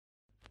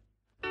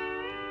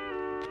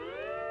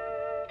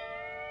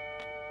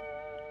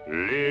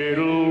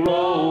Little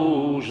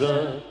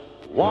Rosa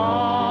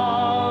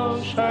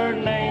was her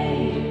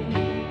name,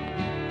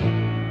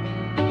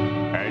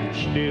 and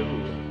still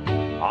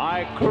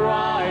I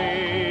cry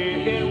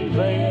in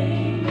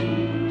vain.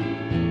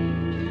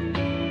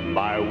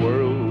 My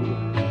world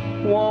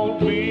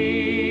won't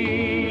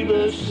be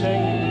the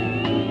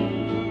same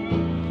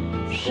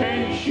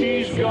since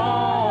she's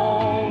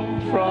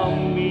gone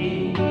from me.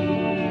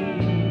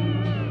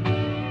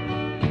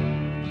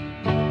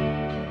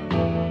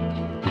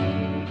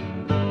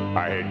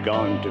 I had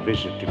gone to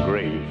visit the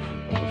grave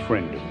of a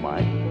friend of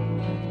mine,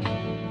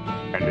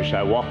 and as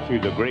I walked through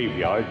the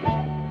graveyard,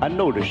 I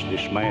noticed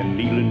this man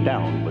kneeling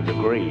down by the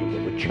grave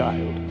of a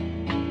child,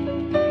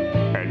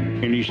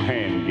 and in his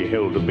hand he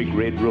held a big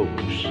red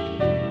rose,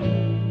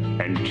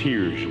 and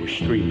tears were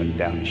streaming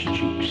down his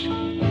cheeks.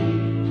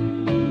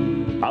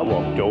 I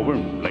walked over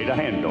and laid a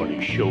hand on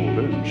his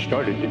shoulder and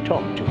started to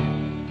talk to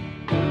him,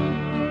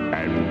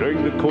 and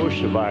during the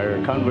course of our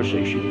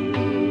conversation,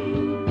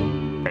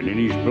 and in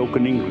his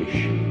broken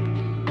English,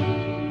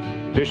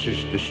 this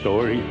is the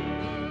story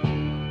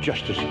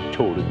just as he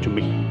told it to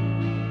me.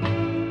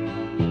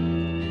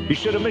 He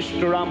said,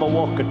 "Mister, I'm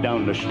a-walking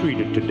down the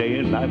street today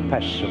and I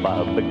pass by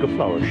a big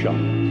flower shop.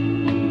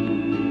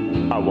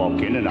 I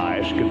walk in and I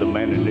ask the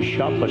man in the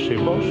shop, I say,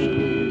 'Boss,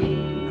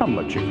 how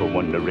much for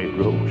one red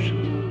rose?'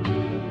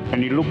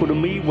 And he looked at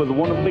me with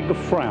one big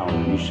frown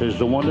and he says,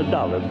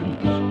 $1,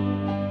 please."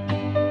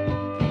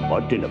 I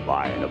didn't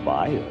buy and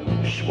buy.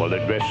 A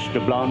swell-dressed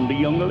blonde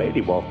young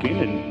lady walk in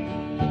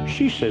and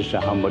she says,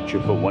 "How much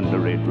for one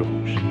red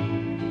rose?"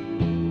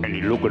 And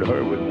he looked at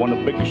her with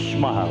one big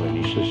smile and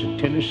he says,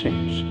 10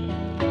 cents.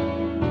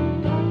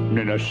 And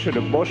then I said,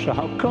 "Boss,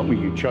 how come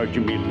you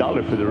charging me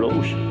 $1 for the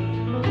rose?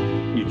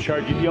 You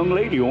charge the young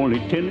lady only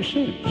 10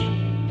 cents.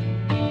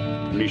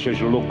 And he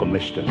says, "Look,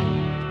 mister,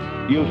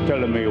 you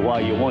tell me why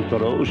you want the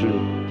rose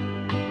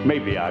and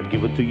maybe I'll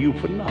give it to you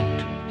for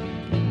naught."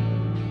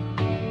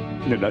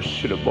 Then I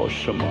said,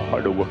 "Boss, I'm a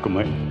hard working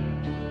man.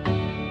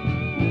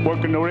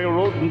 Working the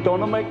railroad and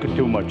don't make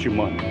too much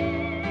money.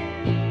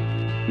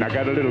 And I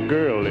got a little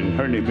girl and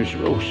her name is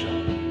Rosa.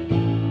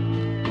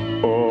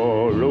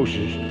 Oh,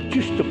 Rosa's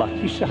just about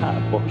this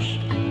high, boss.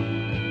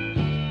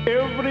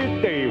 Every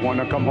day when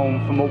I come home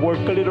from work,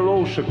 a little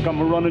Rosa come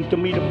running to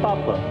meet her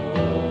papa.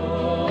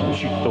 And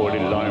she throw her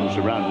little arms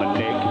around my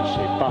neck and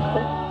say,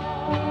 'Papa,'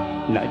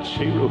 and I'd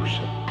say,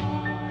 'Rosa.'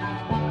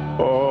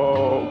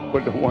 Oh,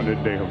 but one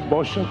day,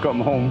 boss, I come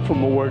home from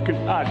work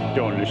and I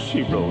don't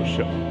see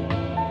Rosa.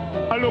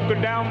 I look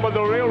down by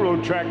the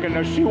railroad track and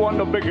I see one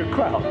of the bigger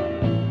crowd.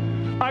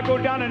 I go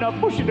down and I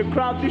push the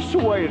crowd this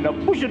way and I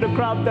push the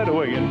crowd that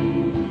way,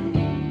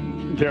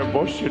 and there,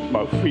 boss, at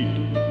my feet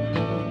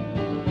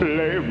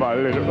lay my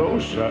little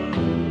Rosa.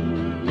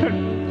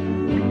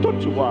 And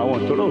that's why I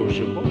want the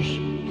Rosa, boss.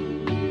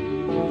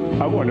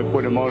 I want to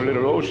put him on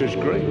little Rosa's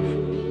grave.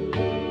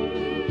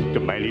 The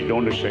man, he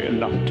don't say a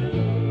lot,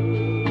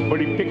 but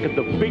he picked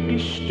the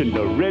biggest and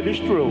the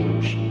reddest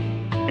rose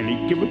and he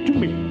give it to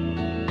me.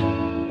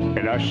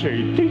 And I say,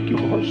 "Thank you,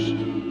 boss.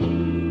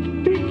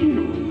 Thank you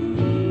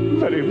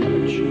very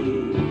much."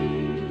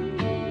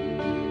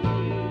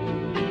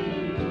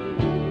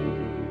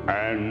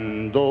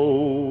 And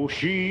though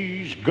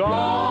she's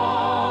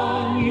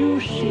gone, you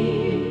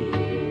see,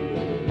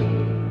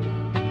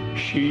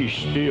 she's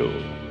still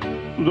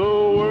the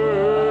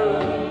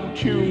world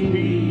to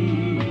me.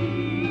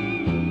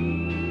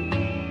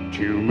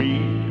 To me,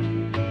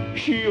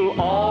 she'll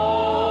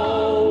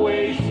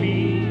always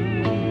be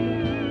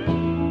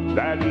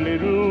that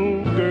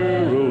little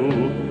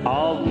girl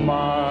of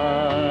mine.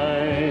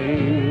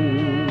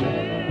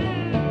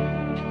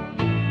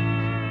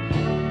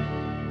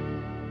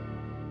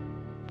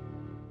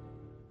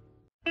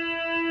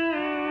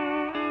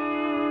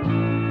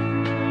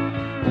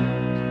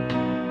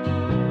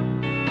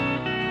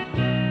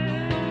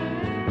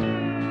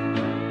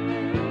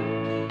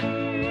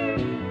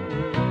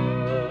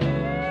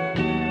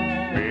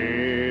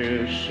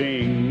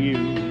 Missing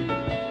you,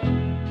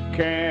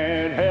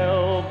 can't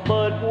help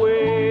but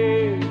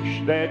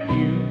wish that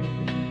you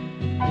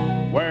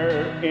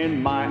were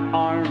in my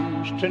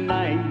arms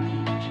tonight,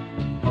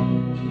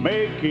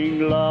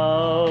 making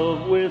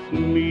love with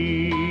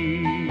me.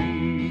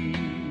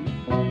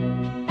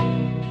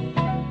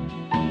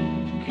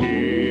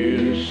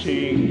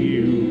 Kissing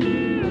you,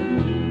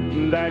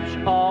 that's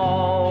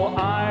all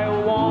I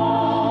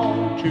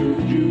want to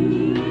do.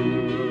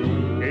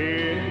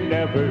 It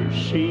never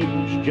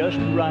seems just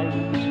right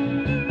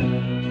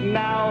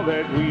now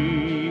that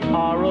we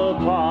are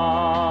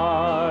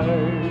apart.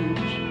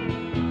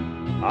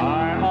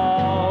 I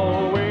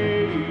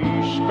always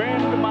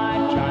spend my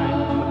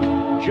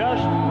time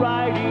just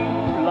writing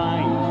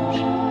lines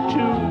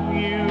to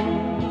you.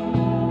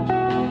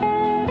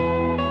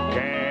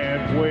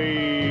 Can't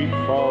wait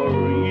for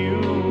you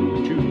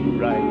to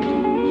write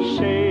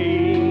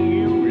saying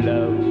you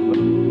love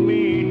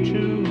me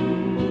too.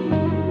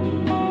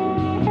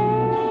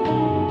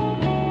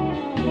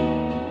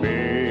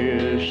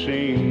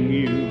 Missing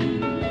you,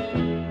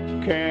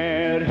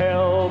 can't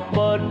help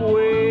but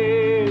wait.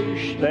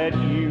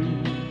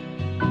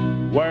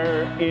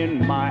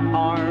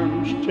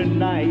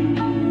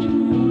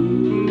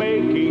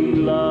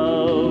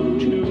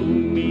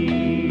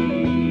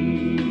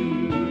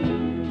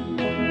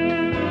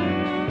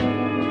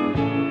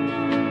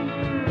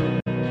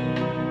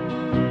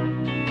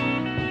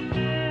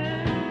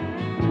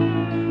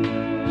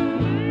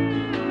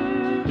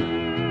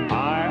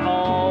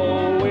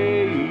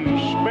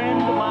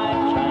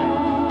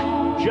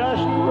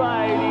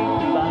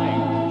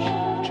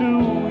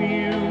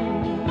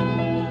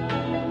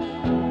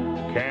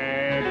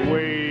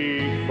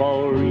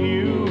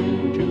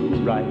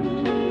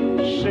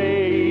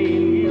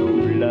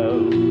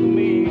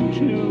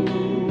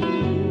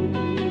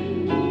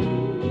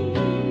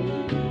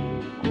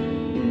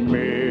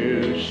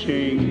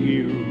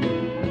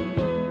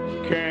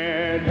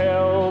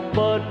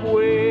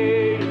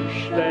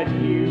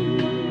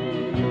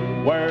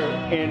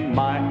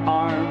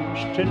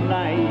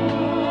 night,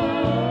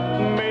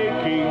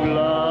 making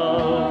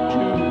love to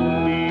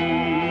me.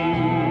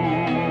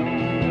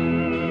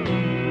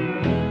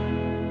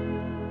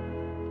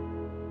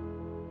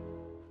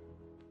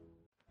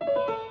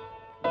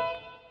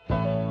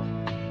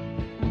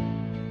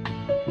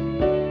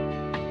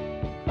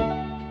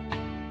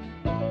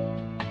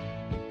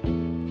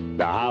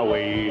 The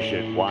highways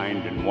that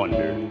wind and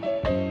wander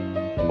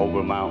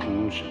over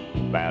mountains,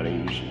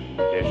 valleys,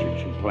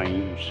 deserts and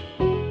plains,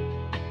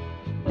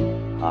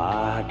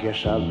 I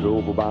guess I've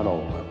drove about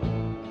all of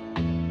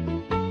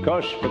them.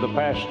 'Cause for the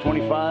past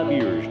 25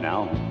 years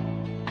now,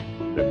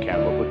 the cab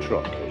of a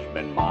truck has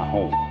been my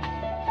home.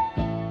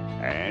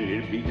 And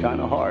it'd be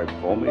kind of hard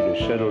for me to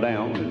settle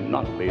down and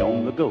not be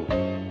on the go.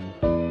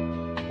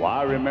 Well,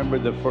 I remember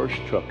the first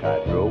truck I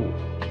drove.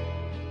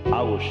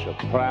 I was so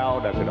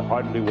proud I could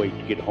hardly wait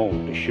to get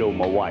home to show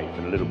my wife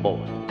and little boy.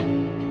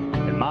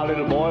 And my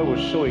little boy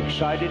was so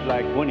excited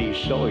like when he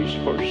saw his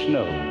first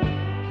snow.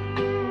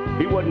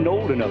 He wasn't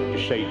old enough to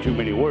say too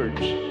many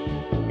words.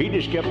 He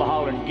just kept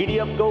hollering, "Giddy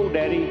up, go,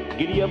 Daddy,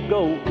 giddy up,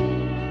 go."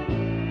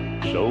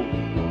 So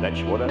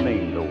that's what I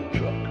named the old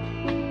truck,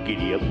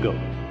 Giddy Up Go.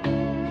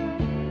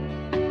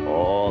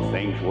 Oh,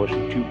 things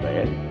wasn't too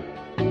bad.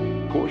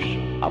 Of course,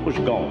 I was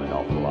gone an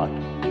awful lot.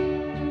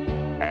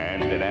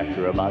 And then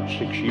after about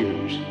 6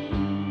 years,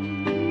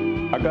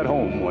 I got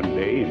home one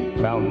day and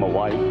found my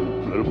wife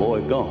and little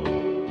boy gone.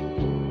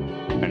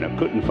 And I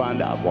couldn't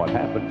find out what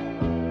happened.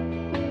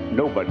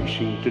 Nobody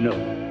seemed to know.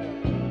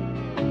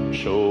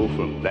 So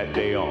from that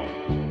day on,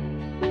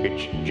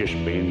 it's just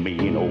been me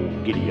and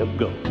old Giddy Up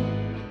Go.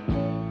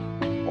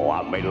 Oh,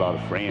 I've made a lot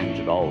of friends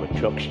at all the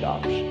truck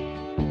stops.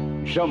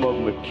 Some of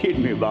them would kid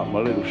me about my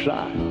little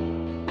sign.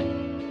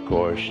 Of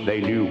course, they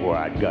knew where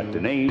I'd got the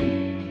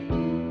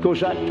name.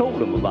 'Cause I told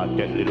them about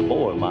that little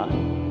boy of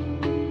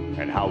mine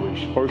and how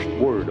his first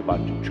word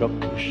about the truck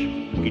was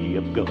Giddy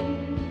Up Go.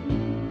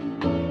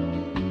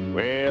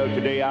 Well,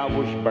 today I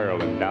was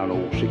barreling down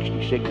old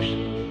 66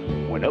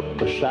 when up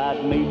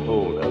beside me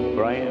pulled a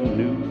brand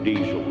new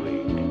diesel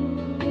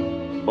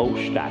rig, both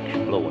stacks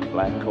blowing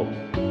black coal.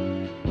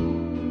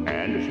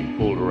 And as he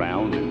pulled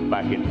around and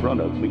back in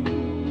front of me,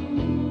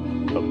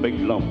 a big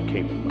lump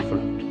came in my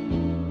front.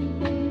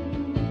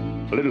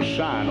 A little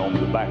sign on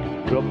the back of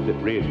the truck that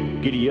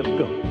read, "Giddy Up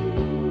Go."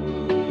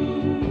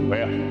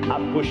 Well, I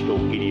pushed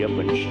old Giddy Up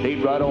and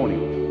stayed right on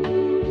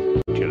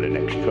him till the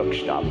next truck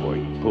stop where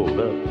he pulled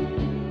up.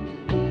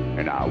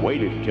 And I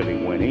waited till he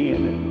went in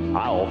and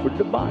I offered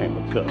to buy him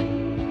a cup.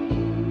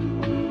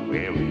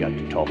 Well, we got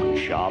to talking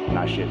shop and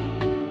I said,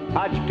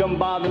 "How'd you come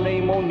by the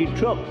name on your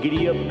truck,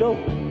 Giddy Up Go?"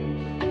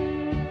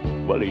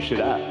 Well, he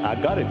said, I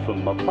got it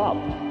from my pop.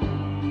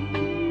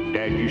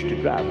 Dad used to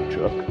drive a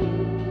truck.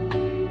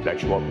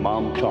 That's what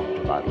Mom talked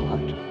about a lot.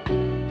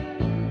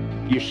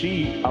 You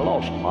see, I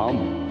lost Mom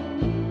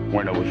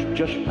when I was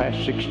just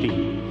past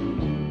 16.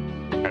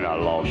 And I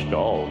lost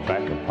all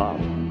track of Pop.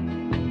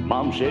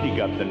 Mom said he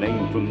got the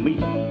name from me.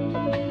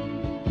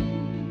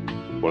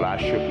 Well, I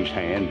shook his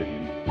hand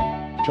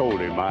and told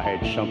him I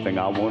had something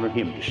I wanted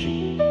him to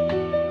see.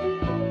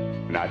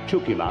 And I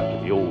took him out to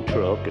the old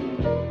truck and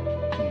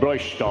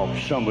brushed off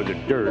some of the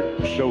dirt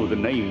so the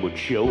name would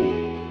show.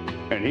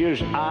 And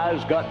his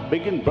eyes got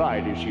big and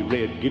bright as he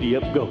read Giddy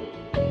Up Go.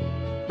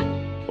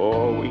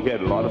 Oh, we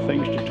had a lot of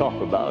things to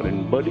talk about,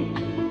 and buddy,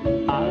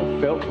 I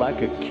felt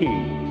like a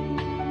king.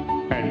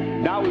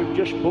 And now we've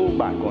just pulled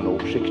back on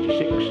old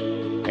 66,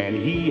 and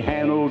he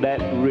handled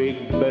that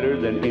rig better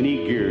than any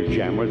gear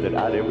jammer that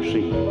I'd ever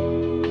seen.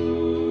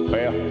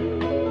 Well,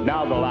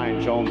 now the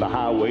lines on the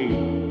highway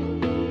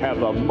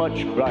have a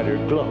much brighter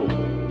glow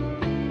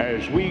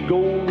as we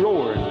go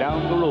roaring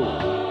down the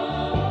road.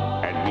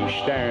 He's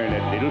staring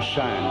at little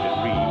sign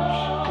that reads,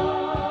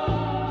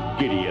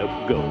 Giddy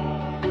Up Go.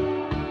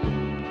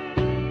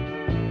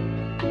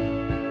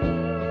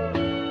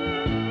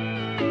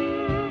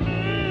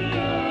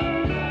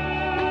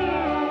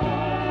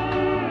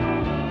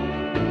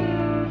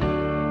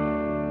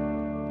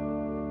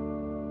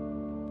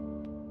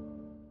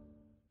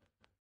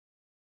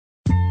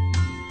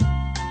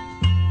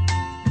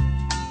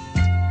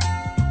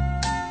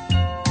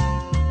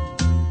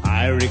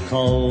 I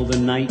recall the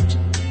night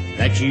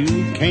that you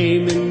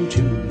came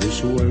into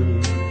this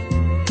world.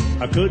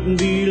 I couldn't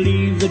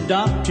believe the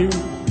doctor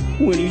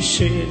when he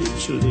said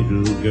it's a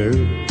little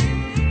girl.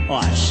 Oh,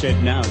 I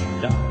said, "Now,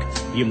 Doc,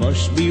 you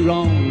must be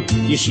wrong.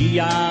 You see,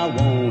 I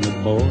want a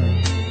boy."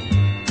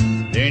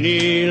 Then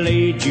he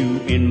laid you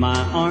in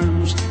my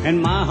arms,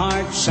 and my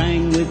heart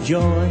sang with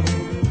joy.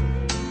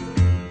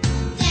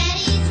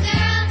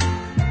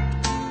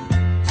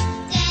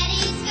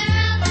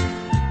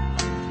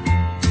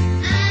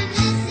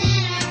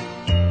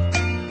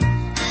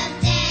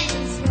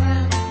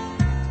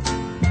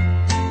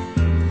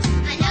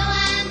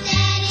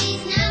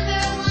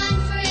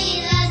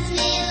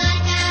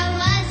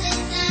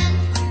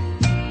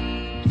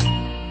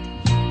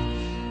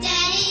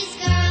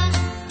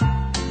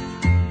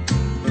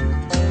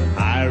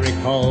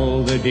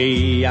 The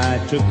day I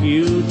took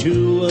you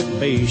to a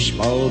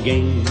baseball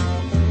game,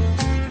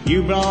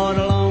 You brought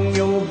along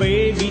your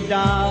baby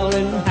doll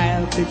and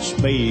half its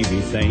baby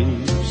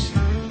things.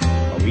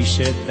 We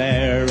sat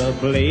there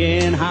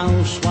a-playing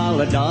house while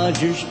the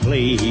Dodgers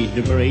played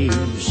the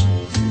Braves.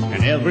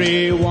 And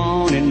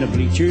everyone in the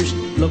bleachers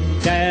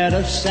looked at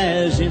us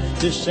as if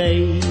to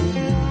say,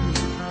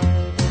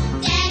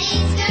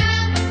 Daddy's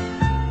girl,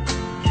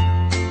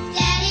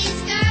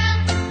 Daddy's girl,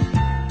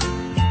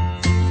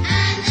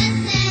 I'm the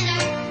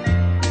center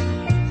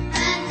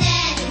of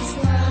Daddy's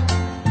world.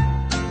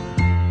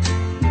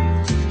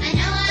 I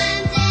know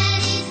I'm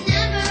Daddy's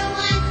number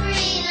one, for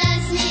he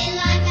loves me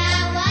like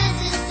I was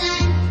his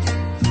son.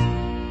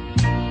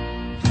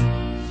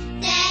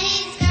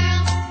 Daddy's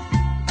girl.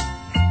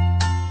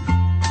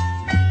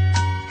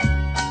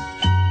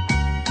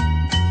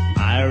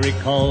 I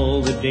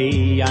recall the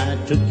day I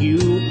took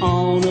you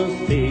on a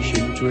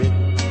fishing trip.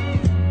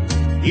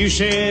 You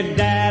said,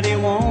 Daddy,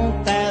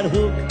 won't that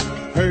hook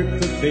hurt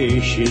the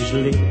fish's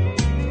lip?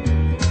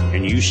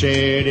 And you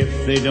said,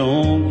 if they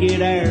don't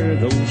get air,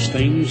 those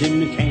things in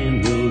the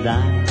can will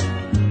die.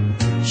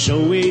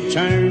 So we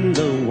turned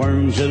the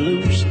worms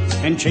loose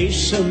and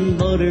chased some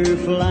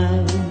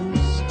butterflies.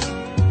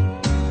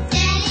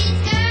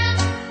 Daddy's girl,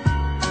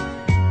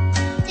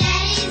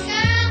 Daddy's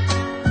girl,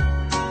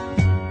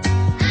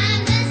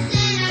 I'm the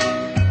center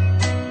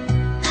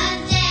of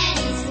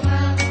Daddy's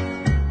world.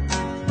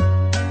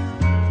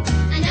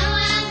 I know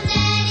I'm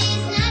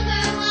Daddy's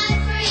number one,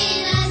 for he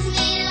loves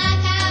me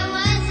like I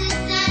was his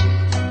son.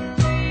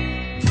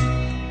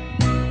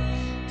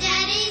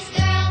 Daddy's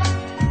girl.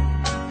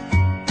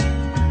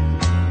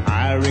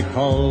 I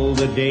recall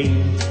the day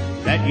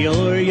that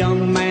your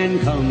young man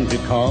come to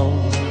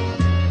call.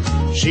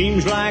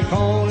 Seems like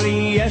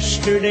only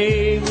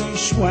yesterday we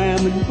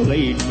swam and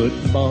played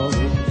football.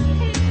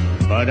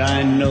 But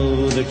I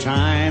know the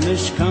time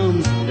has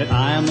come that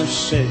I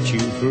must set you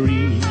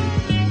free.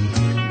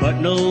 But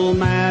no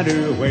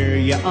matter where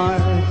you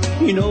are,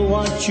 you know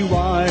what you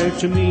are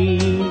to me.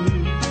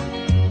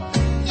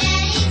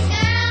 Daddy's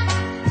girl,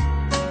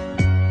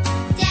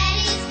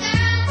 Daddy's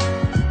girl,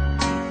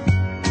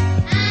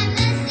 I'm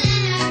the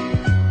center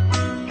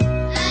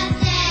of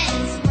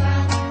Daddy's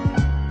world.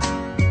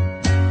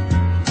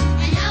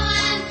 I know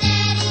I'm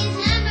Daddy's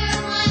number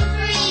one,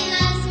 for he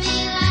loves me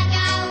like I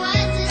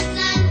was his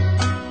son.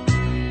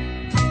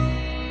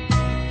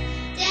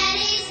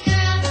 Daddy's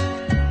girl,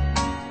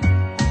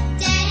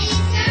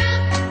 Daddy's girl,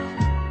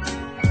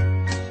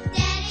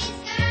 Daddy's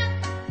girl,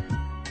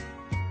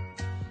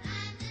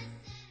 I'm the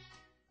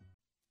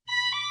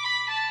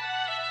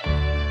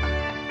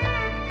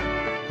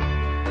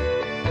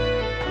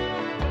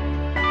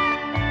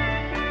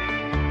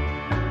center.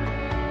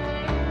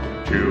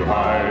 Two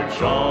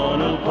hearts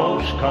on a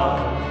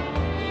postcard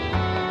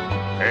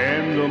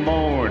in the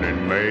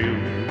morning mail.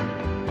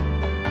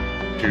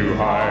 Two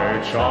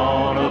hearts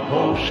on a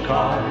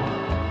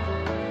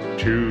postcard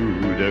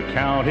to the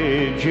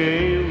county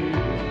jail.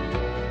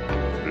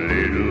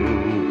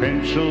 Little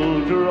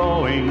pencil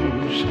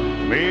drawings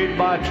made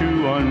by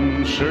two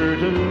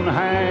uncertain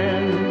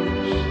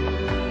hands,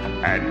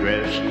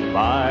 addressed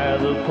by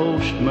the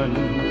postman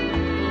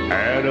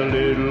at a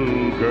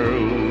little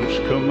girl's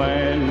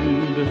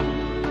command.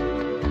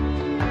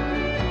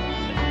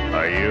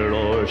 A year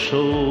or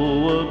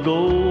so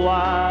ago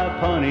I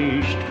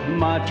punished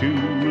my two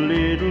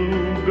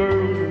little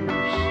girls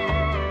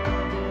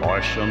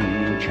for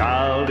some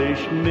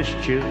childish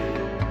mischief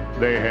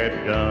they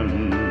had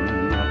done.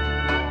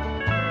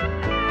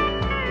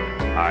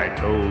 I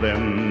told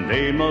them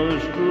they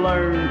must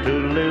learn to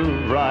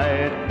live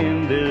right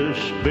in this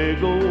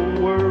big old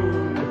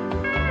world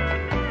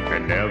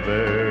and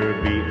never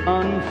be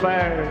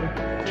unfair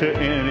to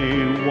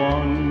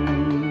anyone.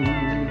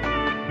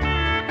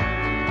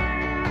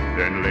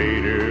 Then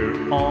later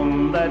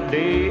on that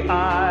day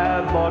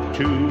I bought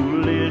two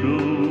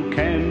little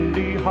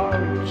candy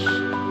hearts.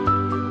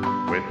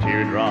 With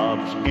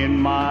teardrops in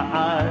my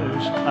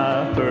eyes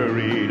I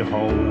hurried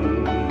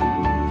home.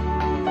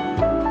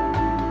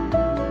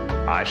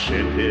 I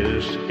said,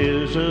 this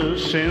is a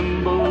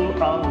symbol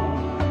of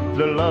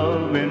the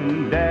love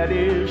in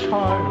Daddy's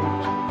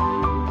heart,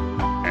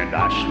 and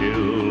I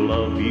still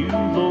love you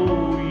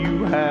though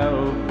you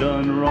have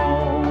done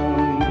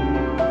wrong.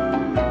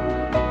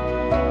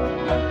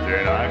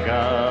 Then I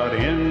got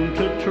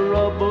into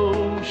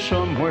trouble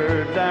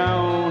somewhere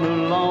down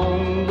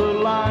along the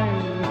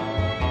line,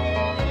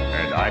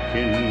 and I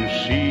can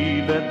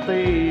see that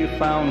they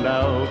found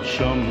out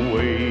some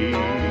way.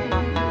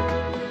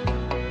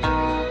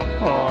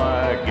 Oh,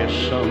 I guess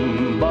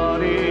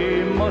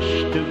somebody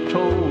must have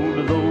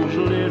told those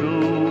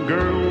little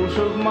girls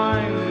of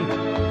mine,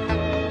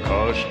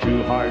 'cause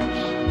two hearts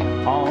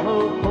on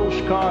a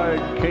postcard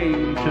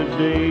came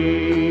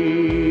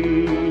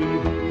today.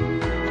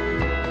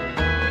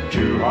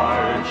 Two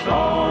hearts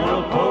on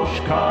a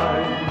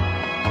postcard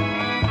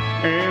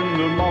in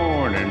the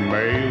morning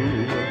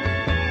mail.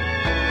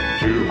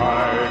 Two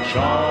hearts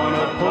on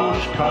a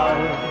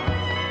postcard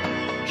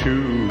to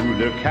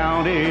the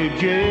county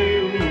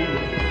jail.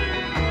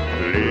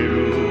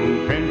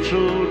 Little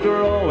pencil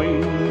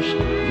drawings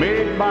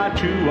made by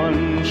two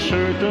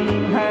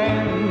uncertain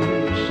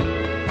hands,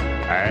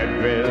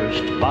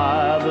 addressed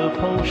by the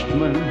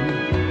postman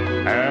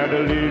at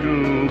a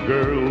little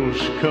girl's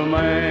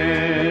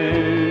command.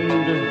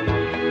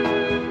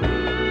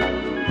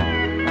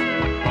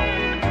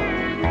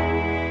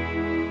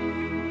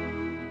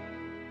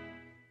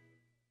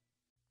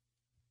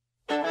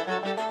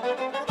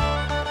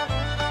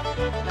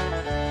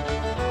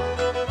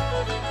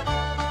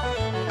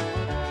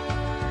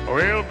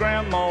 Well,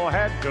 Grandma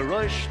had to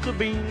rush the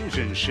beans,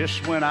 and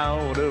Sis went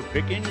out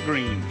a-picking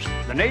greens.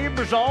 The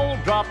neighbors all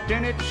dropped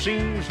in, it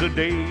seems, the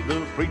day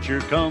the preacher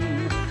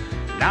come.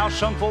 Now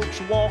some folks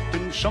walked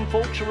and some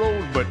folks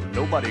rode, but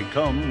nobody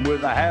come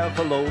with a half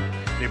a load.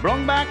 They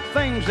brung back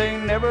things they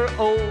never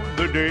owed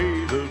the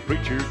day the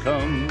preacher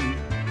come.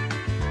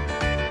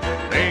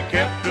 They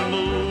kept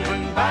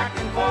a-moving back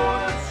and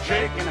forth,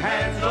 shaking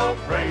hands, oh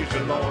praise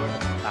the Lord.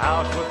 The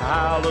house with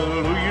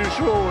hallelujahs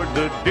roared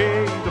the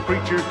day the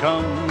preacher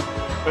come.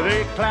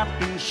 They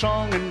clapped and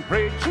sung and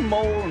prayed some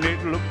more, and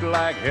it looked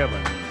like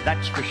heaven,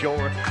 that's for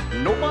sure.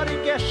 Nobody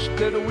guessed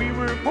that we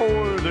were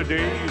poor the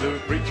day the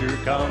preacher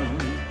come.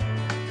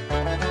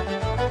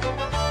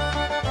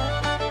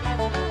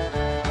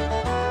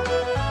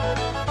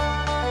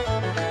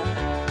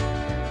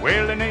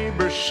 Well, the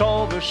neighbors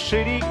saw the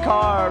city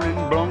car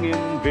and brung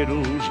in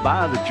victuals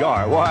by the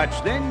jar.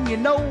 Watch, then you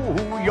know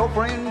who your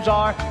friends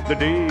are the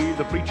day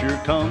the preacher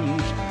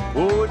comes.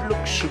 Oh, it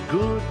looks so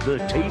good, the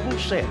table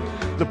set.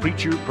 The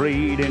preacher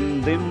prayed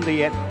and then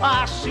they ate.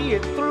 I see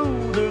it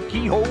through the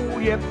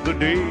keyhole yet the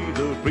day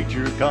the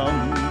preacher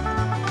comes.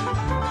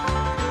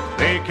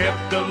 They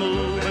kept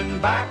a-moving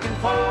back and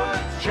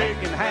forth,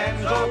 shaking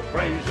hands, oh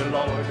praise the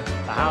Lord.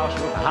 The house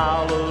with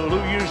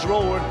hallelujahs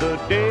roared the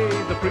day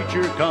the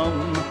preacher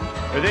come.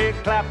 They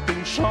clapped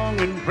and sung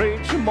and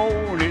prayed some more,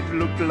 and it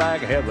looked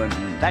like heaven,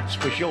 that's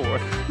for sure.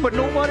 But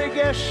nobody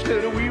guessed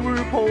that we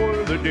were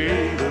poor the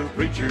day the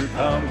preacher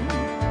come.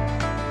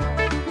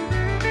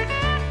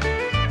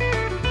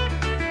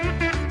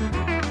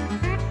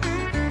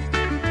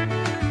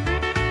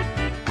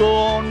 Go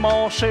on,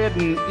 Ma said,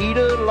 and eat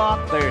a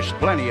lot. There's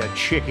plenty of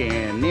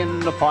chicken in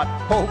the pot.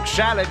 Poke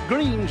salad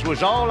greens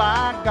was all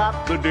I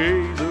got the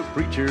day the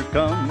preacher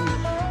come.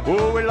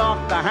 Oh, we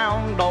locked the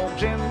hound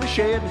dogs in the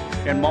shed,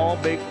 and Ma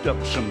baked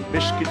up some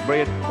biscuit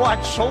bread.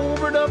 What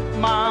sobered up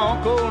my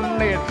Uncle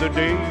Ned the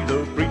day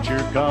the preacher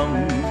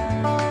come.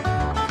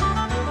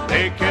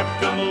 They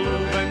kept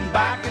a-moving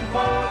back and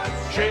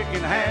forth,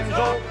 shaking hands,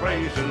 oh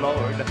praise the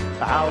Lord.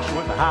 The house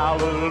with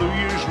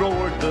hallelujahs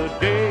roared the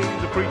day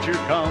the preacher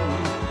come.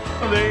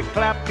 They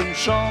clapped and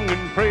sung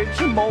and prayed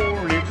some more,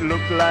 and it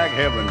looked like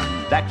heaven,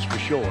 that's for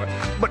sure.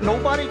 But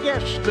nobody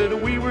guessed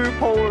that we were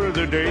poor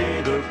the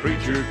day the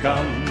preacher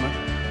come.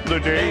 The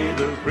day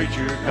the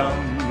preacher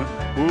come.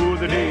 Oh,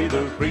 the day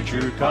the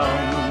preacher come.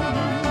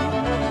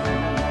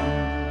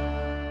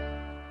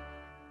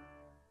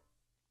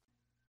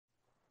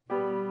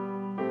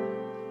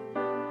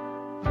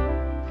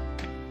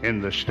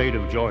 In the state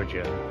of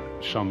Georgia,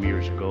 some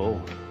years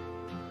ago,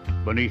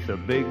 beneath a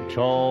big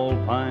tall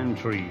pine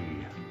tree,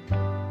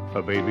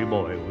 a baby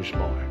boy was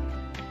born.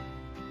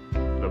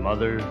 The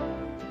mother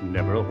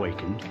never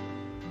awakened.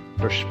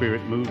 Her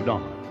spirit moved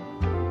on.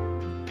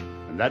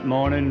 And that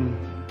morning,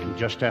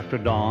 just after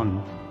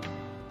dawn,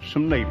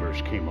 some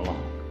neighbors came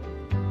along.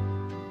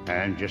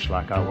 And just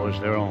like I was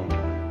their own,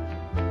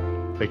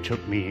 they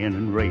took me in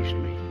and raised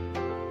me.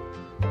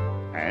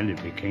 And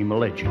it became a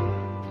legend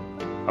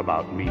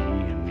about me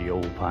and the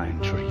old pine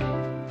tree.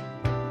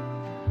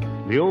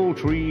 The old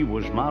tree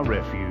was my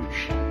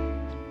refuge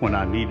when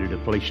I needed a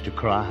place to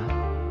cry,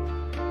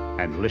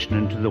 and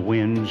listening to the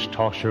winds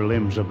toss her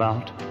limbs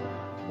about,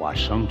 why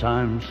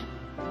sometimes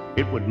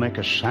it would make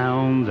a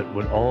sound that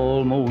would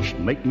almost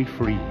make me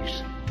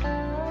freeze.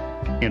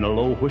 In a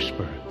low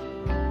whisper,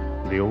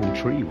 the old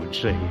tree would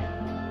say,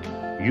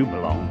 "You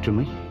belong to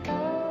me."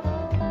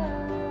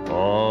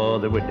 Oh,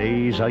 there were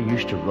days I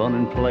used to run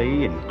and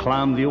play and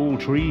climb the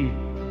old tree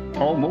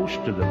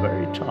almost to the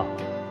very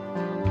top.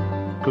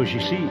 'Cause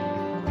you see,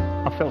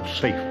 I felt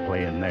safe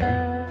playing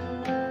there.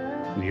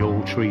 The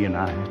old tree and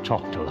I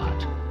talked a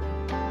lot.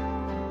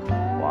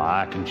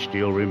 Why, I can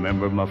still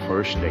remember my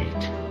first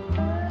date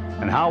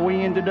and how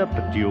we ended up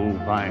at the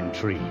old pine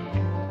tree.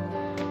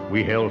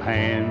 We held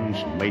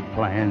hands and made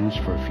plans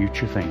for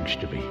future things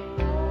to be.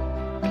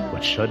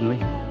 But suddenly,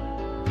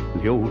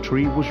 the old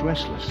tree was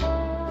restless.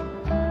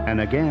 And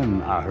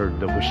again I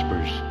heard the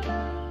whispers,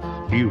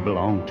 "You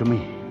belong to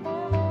me."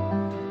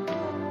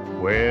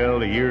 Well,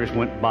 the years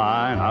went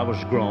by and I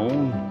was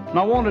grown, and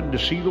I wanted to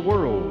see the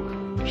world,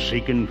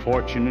 seeking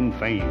fortune and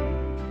fame.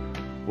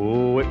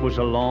 Oh, it was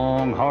a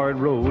long, hard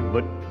road,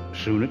 but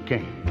soon it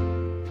came.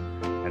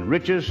 And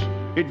riches,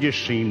 it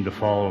just seemed to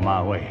fall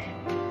my way.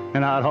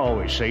 And I'd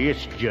always say,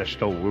 it's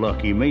just old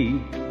lucky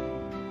me.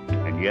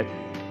 And yet,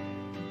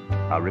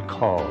 I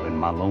recall in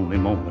my lonely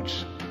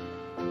moments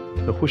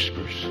the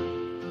whispers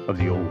of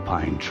the old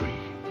pine tree.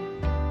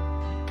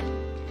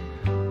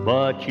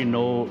 But you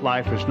know,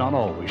 life is not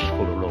always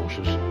full of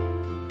roses.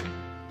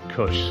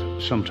 'cause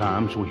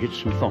sometimes we hit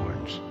some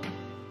thorns.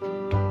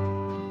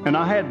 And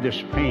I had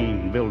this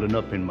pain building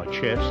up in my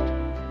chest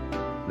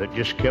that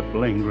just kept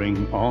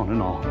lingering on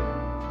and on.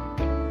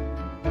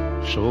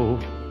 So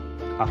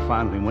I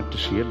finally went to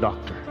see a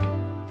doctor,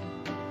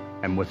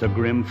 and with a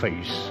grim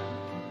face,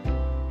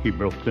 he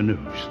broke the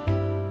news.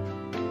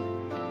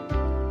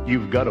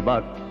 You've got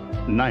about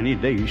 90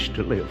 days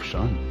to live,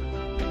 son,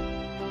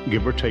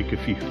 give or take a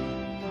few.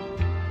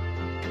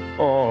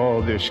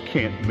 Oh, this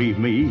can't be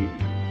me.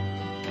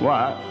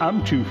 Why,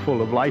 I'm too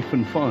full of life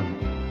and fun.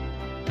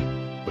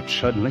 But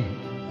suddenly,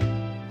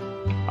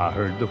 I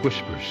heard the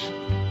whispers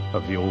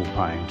of the old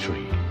pine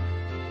tree.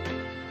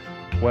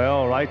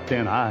 Well, right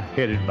then I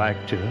headed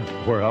back to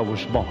where I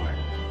was born.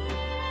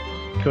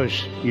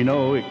 'Cause, you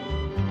know, it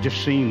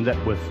just seemed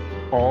that with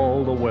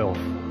all the wealth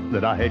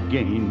that I had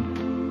gained,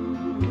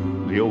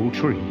 the old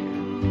tree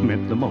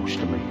meant the most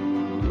to me.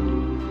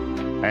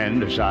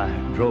 And as I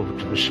drove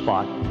to the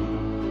spot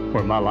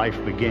where my life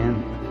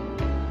began,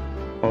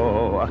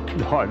 oh, I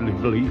could hardly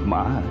believe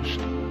my eyes.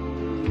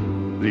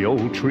 The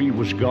old tree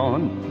was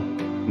gone,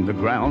 and the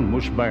ground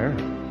was bare.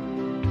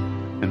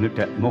 And at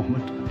that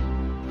moment,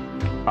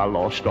 I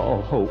lost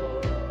all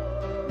hope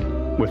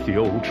with the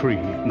old tree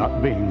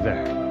not being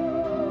there.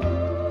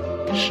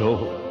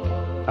 So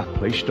I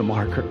placed a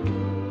marker,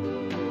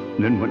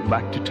 and then went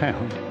back to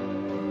town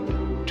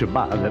to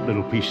buy that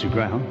little piece of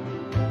ground.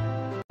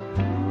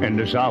 And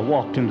as I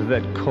walked into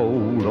that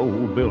cold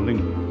old building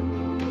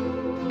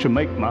to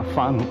make my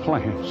final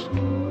plans,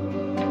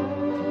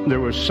 there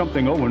was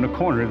something over in the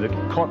corner that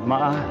caught my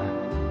eye.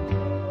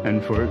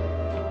 And for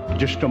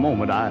just a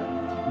moment, I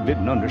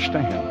didn't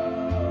understand.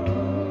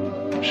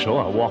 So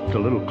I walked a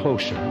little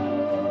closer.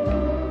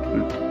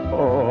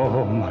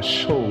 Oh, my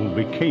soul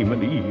became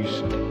at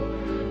ease,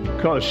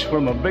 'cause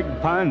from a big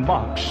pine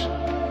box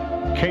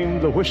came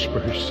the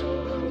whispers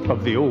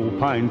of the old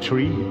pine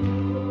tree,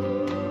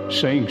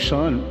 saying,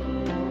 son,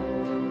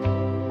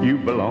 you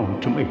belong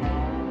to me.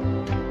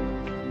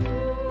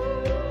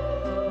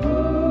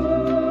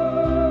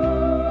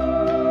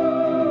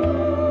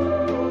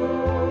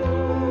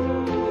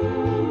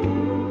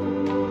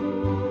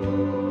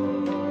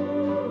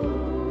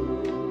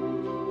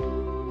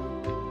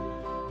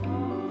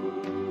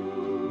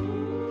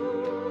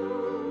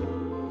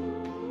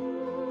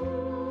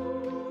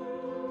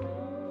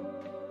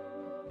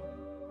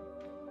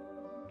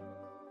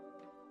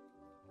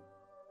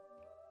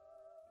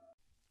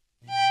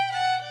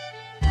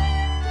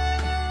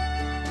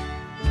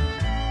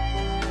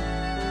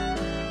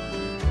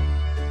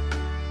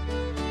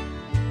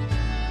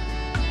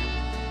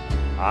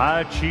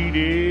 I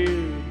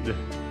cheated,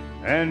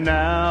 and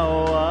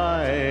now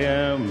I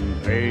am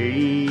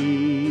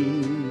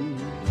paying.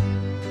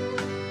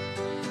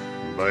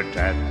 But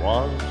that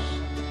was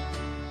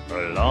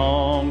a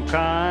long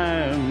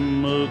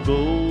time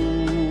ago.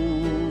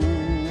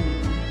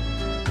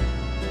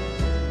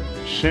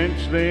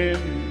 Since then,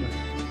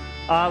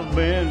 I've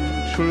been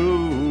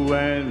true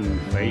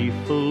and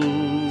faithful,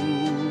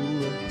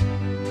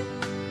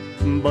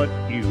 but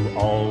you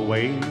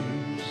always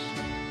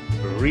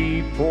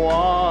reap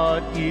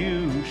what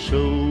you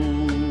sow.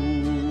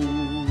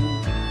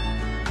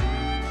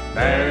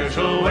 There's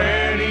a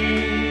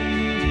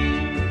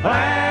wedding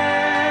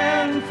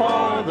planned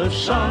for the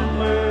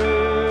summer,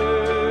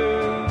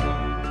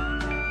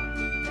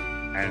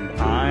 and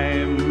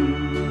I'm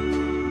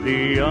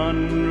the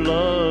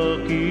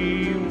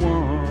unlucky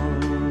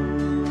one.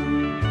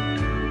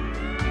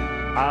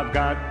 I've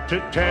got to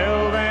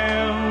tell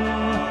them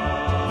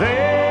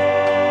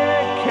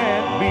they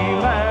can't be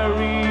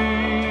married,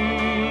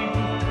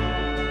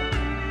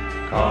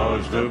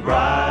 'cause the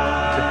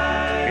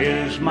bride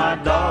is my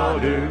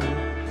daughter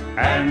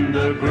and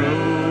the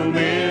groom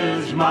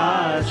is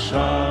my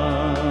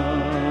son.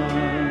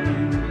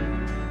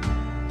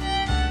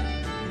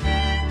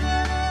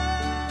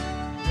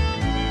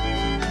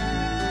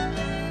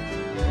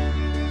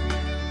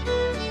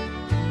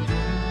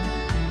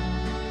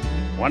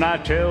 When I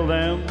tell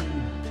them,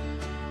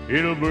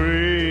 it'll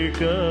break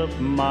up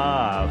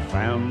my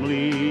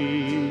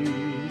family,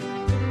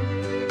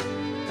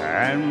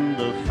 and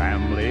the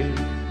family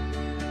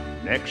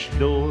next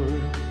door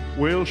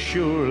will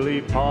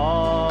surely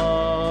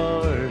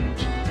part.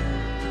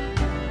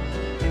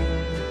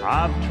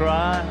 I've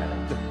tried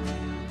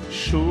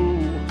so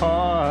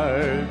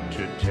hard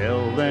to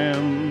tell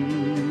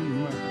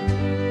them,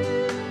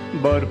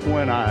 but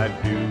when I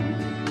do,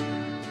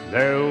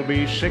 there'll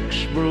be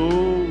 6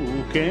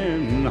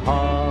 broken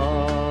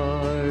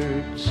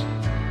hearts.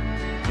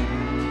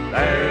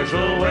 There's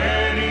a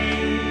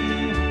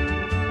wedding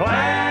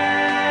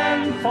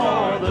planned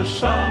for the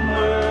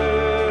summer,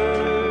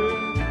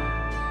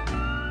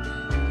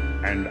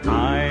 and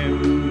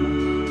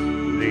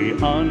I'm the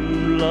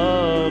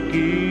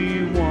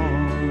unlucky one.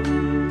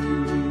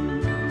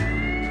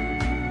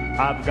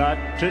 I've got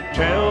to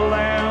tell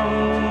them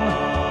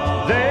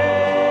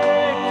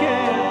they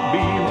can't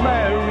be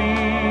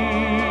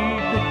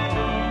married,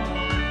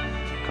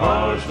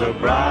 'cause the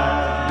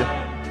bride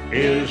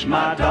is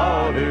my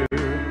daughter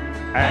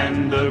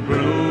and the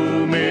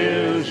groom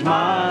is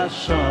my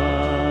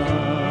son.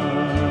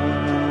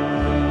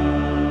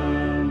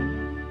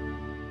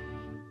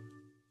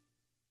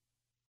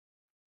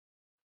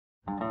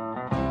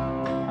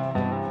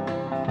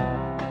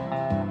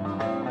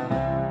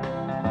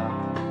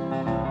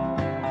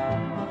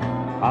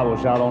 I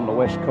was out on the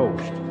West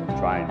Coast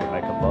trying to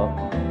make a buck,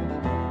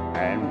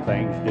 and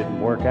things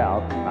didn't work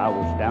out, and I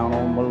was down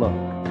on my luck.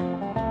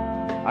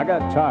 I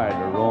got tired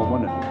of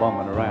roaming and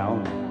bumming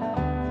around,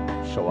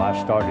 so I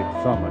started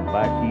thumbing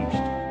back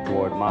east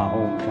toward my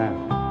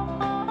hometown.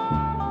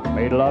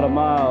 Made a lot of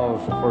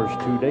miles the first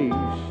 2 days,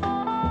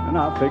 and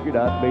I figured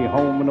I'd be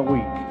home in a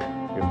week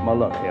if my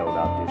luck held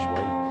out this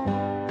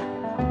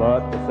way.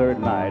 But the third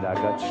night I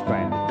got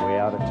stranded way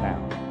out of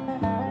town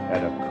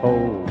at a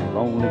cold,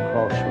 lonely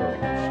crossroads.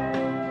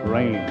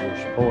 Rain was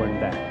pouring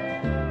down.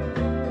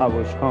 I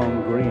was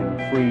hungry and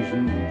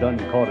freezing and done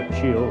caught a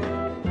chill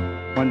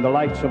when the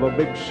lights of a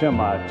big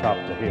semi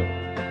topped the hill.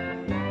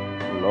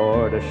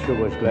 Lord, I sure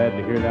was glad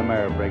to hear them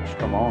air brakes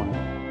come on,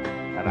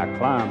 and I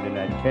climbed in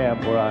that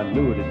cab where I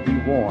knew it'd be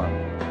warm.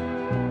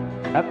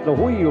 At the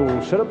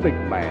wheel sat a big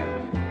man.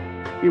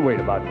 He weighed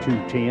about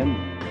 210.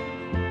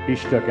 He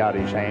stuck out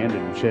his hand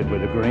and said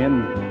with a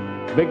grin,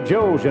 "Big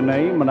Joe's your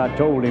name," and I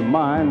told him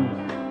mine.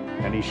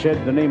 And he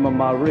said the name of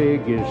my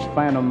rig is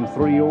Phantom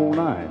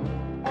 309.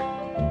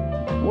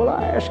 Well,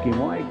 I asked him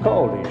why he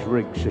called his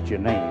rig such a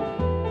name.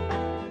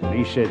 And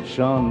he said,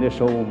 "Son,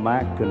 this old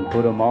Mac can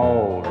put 'em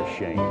all to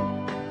shame.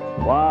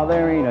 Why,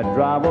 there ain't a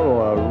driver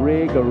or a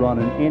rig a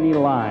running any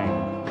line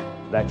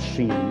that's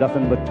seen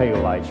nothing but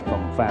taillights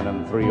from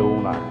Phantom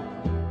 309.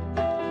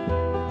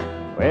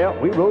 Well,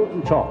 we rode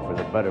and talked for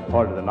the better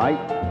part of the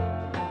night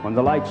when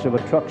the lights of a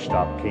truck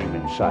stop came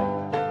in sight.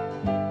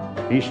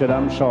 He said,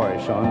 "I'm sorry,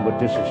 son, but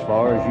this is as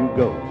far as you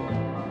go,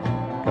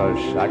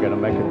 'cause I gotta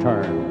make a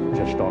turn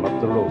just on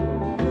up the road."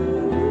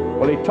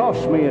 Well, he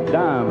tossed me a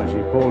dime as he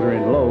pulled her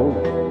in low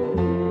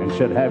and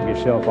said, "Have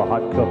yourself a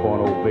hot cup on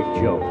old Big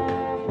Joe."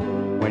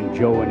 When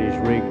Joe and his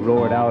rig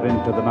roared out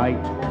into the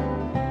night,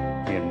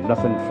 in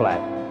nothing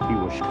flat, he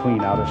was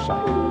clean out of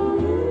sight.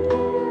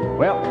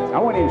 Well, I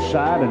went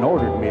inside and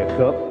ordered me a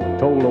cup and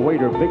told the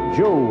waiter Big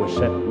Joe was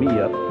setting me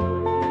up.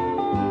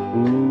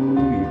 Ooh,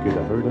 you could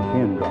have heard a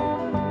pin drop.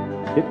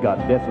 It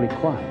got deathly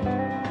quiet,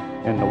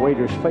 and the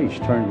waiter's face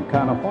turned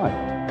kind of white.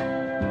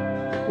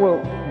 "Well,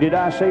 did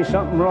I say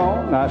something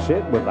wrong?" I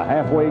said with a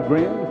halfway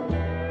grin.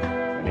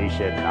 And he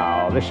said,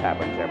 "No, this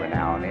happens every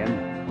now and then.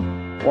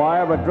 Why, I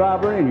have a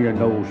driver in your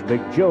nose,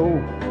 Big Joe.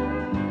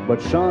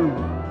 But son,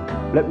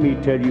 let me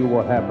tell you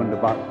what happened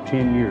about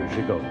 10 years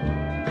ago.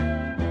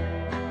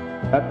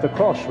 At the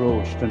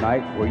crossroads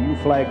tonight where you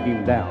flagged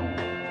him down,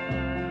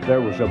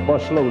 there was a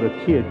busload of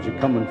kids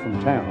a-coming from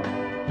town.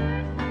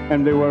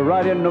 And they were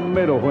right in the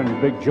middle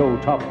when Big Joe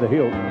topped the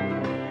hill,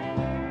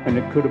 and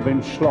it could have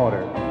been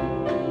slaughter,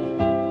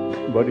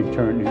 but he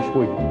turned his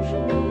wheels.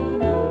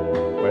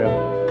 Well,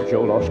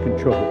 Joe lost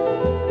control,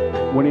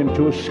 went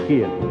into a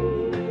skid,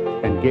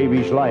 and gave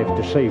his life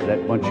to save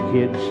that bunch of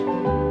kids.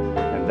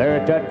 And there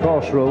at that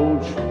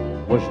crossroads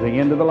was the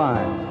end of the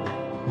line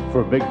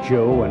for Big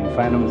Joe and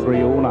Phantom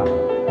 309.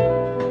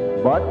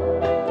 But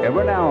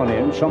every now and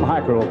then, some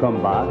hiker will come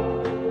by,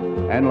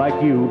 and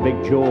like you,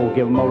 Big Joe will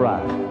give him a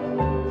ride.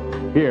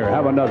 Here,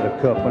 have another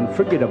cup and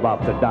forget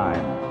about the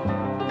dime.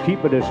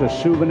 Keep it as a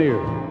souvenir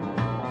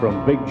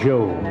from Big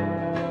Joe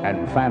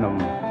and Phantom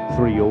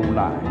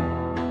 309.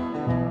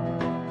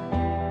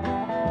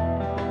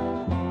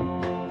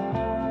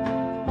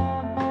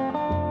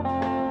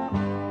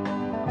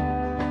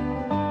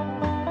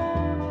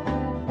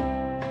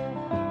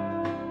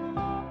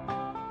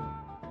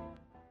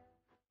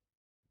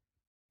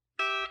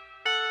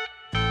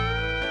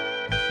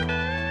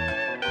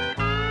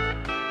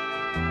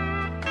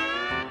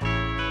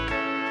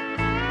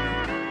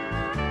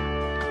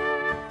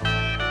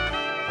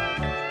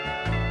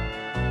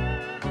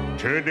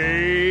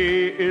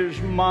 Today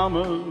is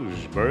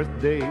Mama's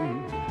birthday.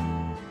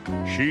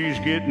 She's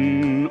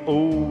getting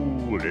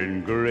old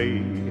and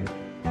gray.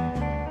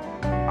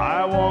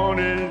 I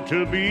wanted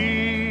to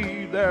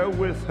be there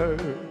with her,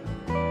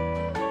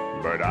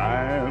 but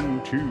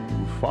I'm too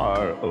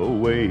far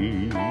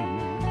away.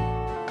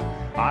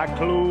 I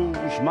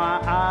close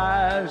my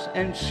eyes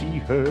and see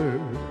her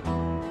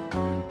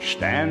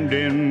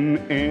standing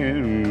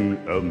in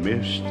a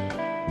mist.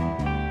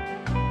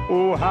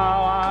 Oh,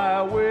 how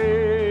I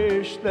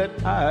wish that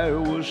I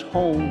was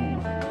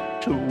home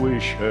to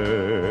wish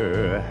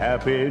her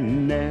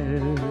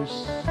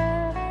happiness.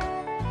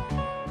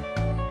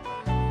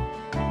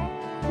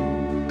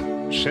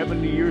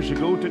 70 years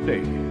ago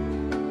today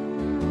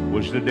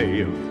was the day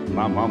of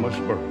my mama's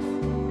birth,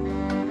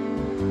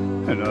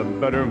 and a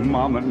better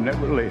mama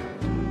never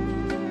lived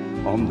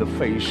on the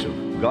face of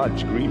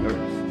God's green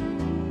earth.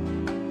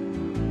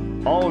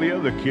 All the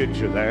other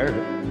kids are there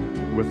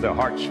with their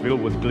hearts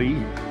filled with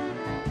glee,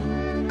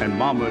 and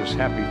Mama's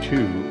happy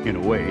too, in a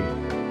way.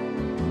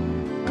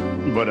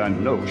 But I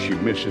know she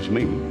misses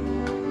me.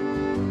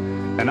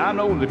 And I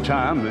know the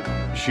time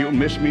that she'll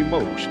miss me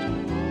most.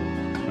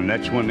 And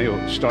that's when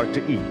they'll start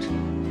to eat.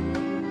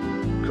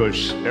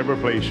 'Cause every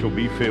place will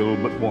be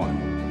filled but one.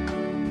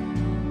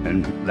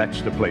 And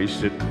that's the place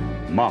that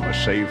Mama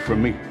saved for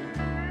me.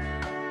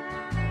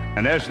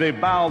 And as they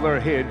bow their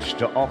heads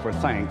to offer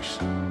thanks,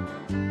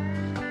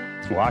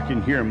 well, I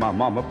can hear my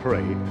mama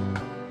pray,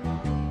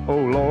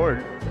 "Oh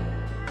Lord,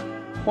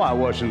 why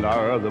wasn't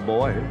our other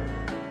boy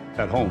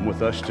at home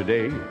with us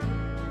today?"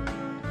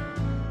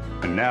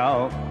 And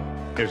now,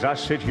 as I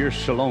sit here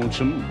so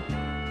lonesome,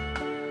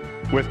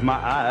 with my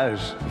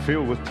eyes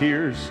filled with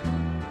tears,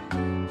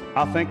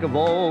 I think of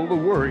all the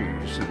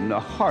worries and the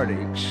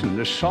heartaches and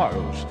the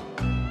sorrows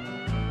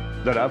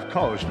that I've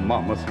caused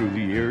Mama through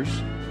the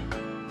years.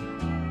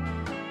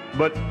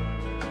 But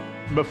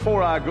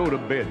before I go to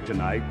bed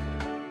tonight,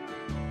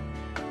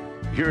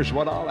 here's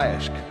what I'll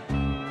ask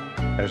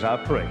as I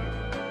pray.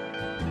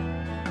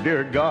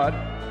 Dear God,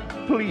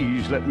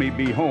 please let me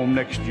be home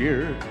next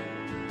year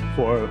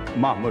for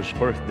Mama's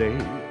birthday.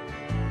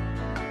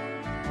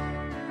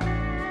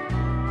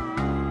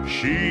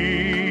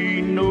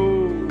 She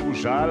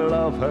knows I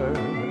love her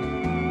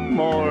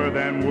more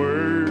than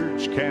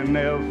words can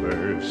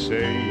ever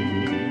say.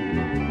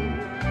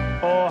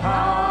 Oh,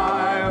 how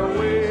I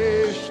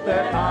wish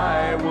that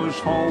I was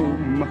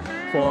home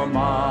for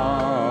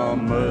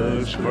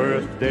Mama's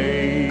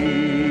birthday.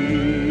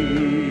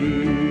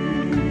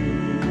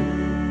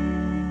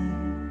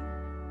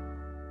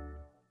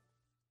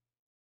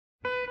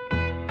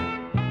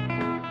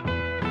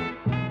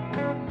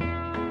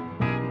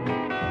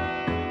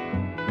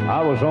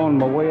 I was on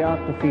my way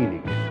out to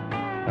Phoenix,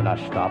 and I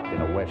stopped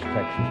in a West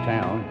Texas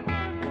town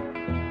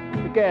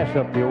to gas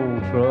up the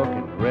old truck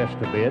and rest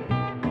a bit,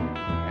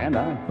 and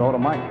I thought I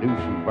might do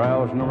some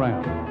browsing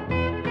around.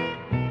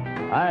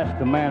 I asked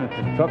the man at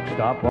the truck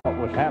stop what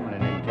was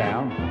happening in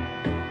town.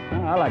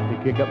 I like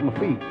to kick up my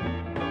feet.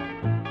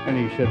 And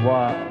he said,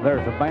 "Why,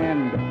 there's a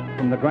band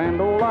from the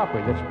Grand Ole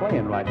Opry that's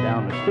playing right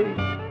down the street."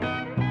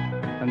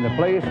 And the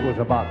place was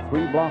about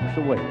 3 blocks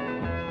away.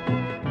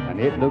 And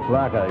it looked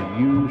like a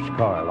used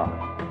car lot.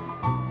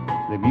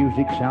 The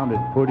music sounded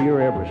prettier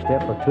every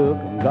step I took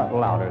and got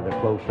louder the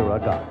closer I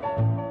got.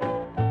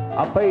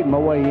 I paid my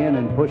way in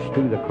and pushed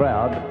through the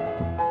crowd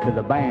to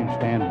the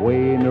bandstand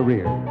way in the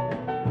rear.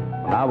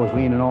 And I was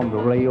leaning on the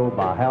rail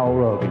by Hal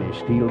Rugg and his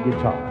steel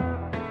guitar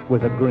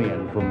with a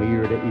grin from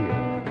ear to ear.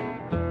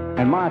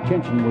 And my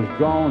attention was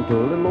drawn to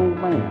a little old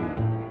man.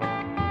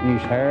 And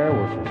his hair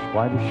was as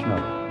white as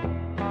snow.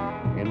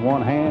 In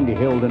one hand he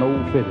held an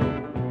old fiddle,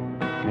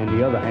 and in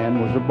the other hand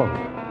was a bow.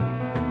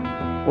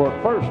 Well,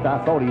 at first I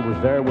thought he was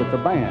there with the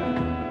band,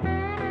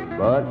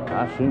 but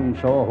I soon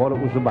saw what it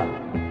was about.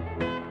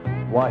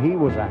 Why, he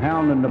was a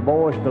hounding the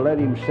boys to let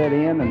him sit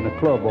in, and the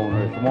club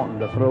owners wanting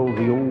to throw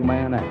the old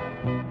man out.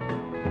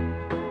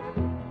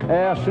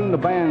 Soon the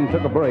band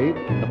took a break,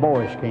 and the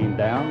boys came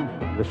down.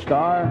 The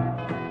star,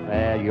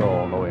 you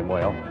all know him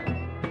well.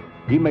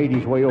 He made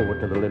his way over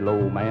to the little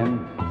old man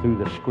through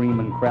the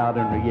screaming crowd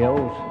and the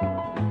yells,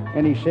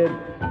 and he said,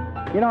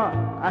 "You know,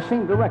 I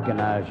seem to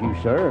recognize you,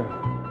 sir,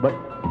 but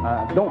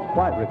I don't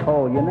quite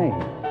recall your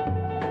name."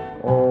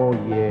 "Oh,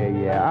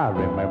 yeah, I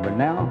remember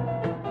now.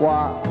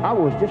 Why, I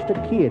was just a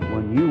kid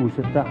when you was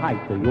at the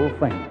height of your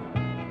fame."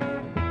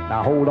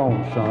 "Now, hold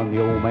on, son,"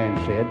 the old man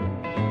said.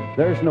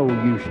 "There's no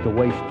use to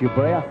waste your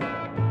breath.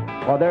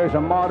 Well, there's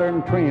a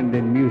modern trend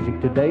in music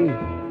today,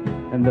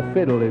 and the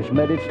fiddle has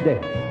met its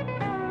death.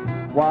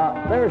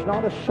 Why, there's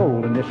not a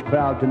soul in this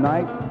crowd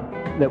tonight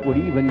that would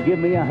even give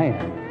me a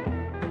hand.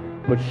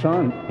 But,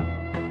 son,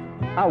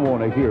 I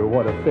want to hear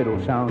what a fiddle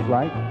sounds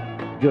like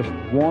just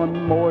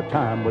one more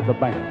time with the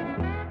band."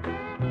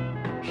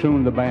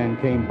 Soon the band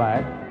came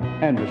back,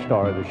 and the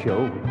star of the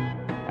show,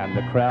 and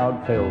the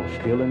crowd fell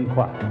still and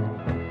quiet.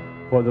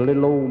 For the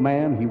little old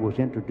man, he was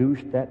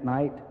introduced that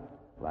night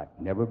like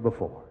never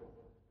before,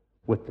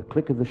 with the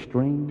click of the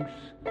strings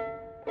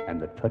and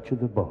the touch of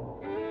the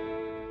bow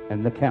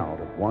and the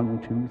count of 1,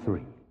 2,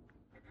 3.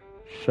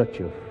 Such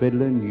a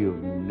fiddling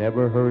you've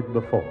never heard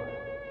before.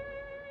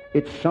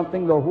 It's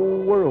something the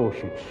whole world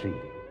should see.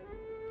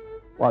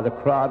 Why, the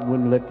crowd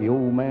wouldn't let the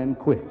old man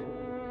quit.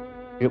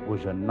 It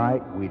was a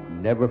night we'd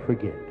never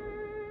forget.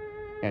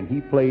 And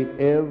he played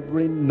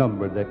every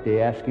number that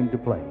they asked him to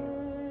play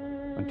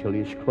until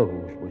his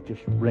clothes were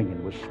just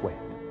wringing with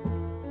sweat.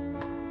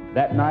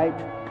 That night,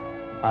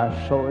 I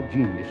saw a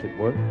genius at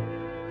work,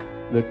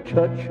 the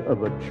touch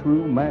of a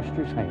true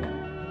master's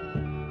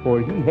hand, for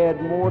he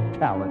had more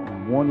talent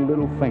in one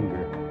little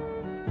finger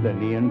than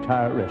the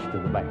entire rest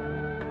of the band.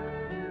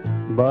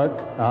 But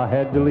I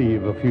had to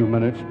leave a few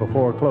minutes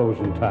before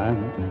closing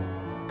time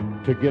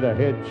to get a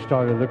head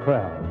start of the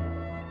crowd.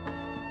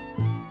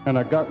 And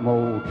I got my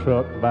old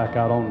truck back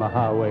out on the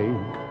highway,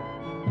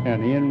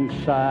 and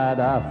inside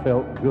I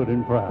felt good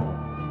and proud.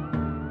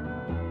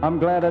 I'm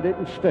glad I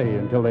didn't stay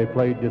until they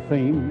played the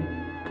theme,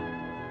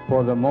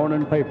 for the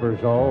morning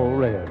papers all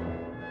read.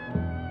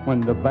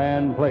 When the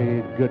band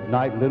played "Good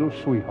Night, Little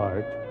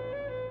Sweetheart,"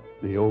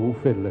 the old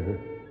fiddler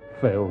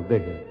fell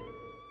dead.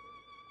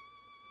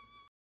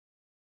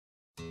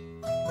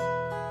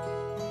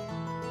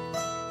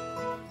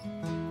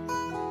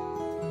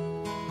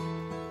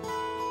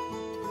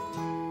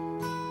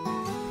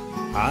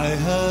 I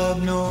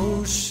have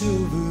no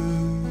silver,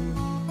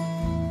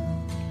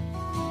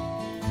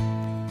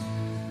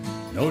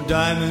 no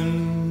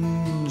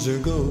diamonds or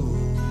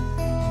gold,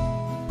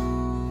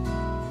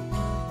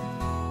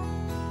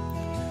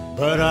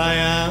 but I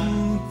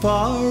am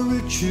far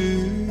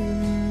richer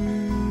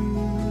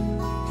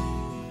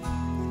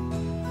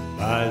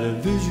by the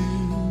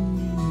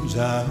visions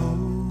I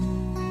hold.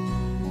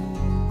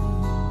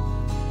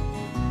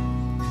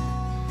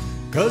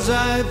 'Cause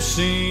I've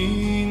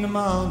seen the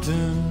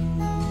mountains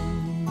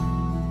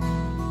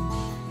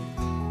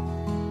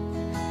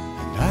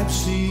and I've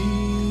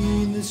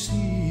seen the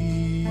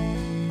sea.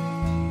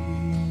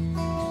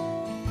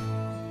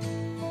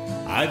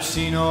 I've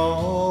seen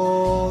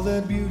all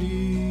that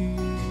beauty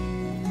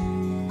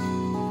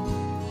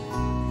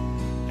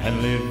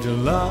and lived a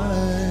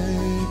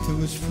life that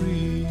was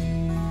free.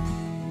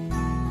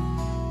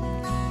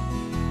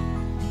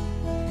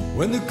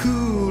 When the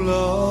cool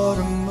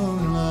autumn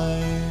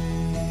moonlight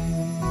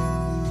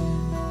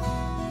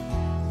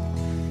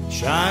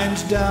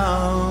shines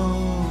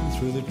down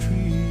through the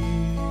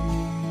trees,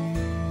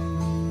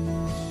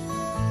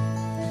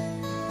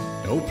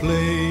 no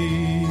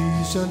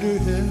place under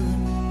heaven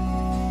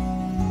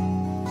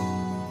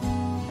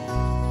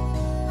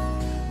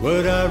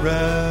would I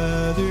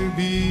rather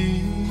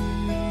be,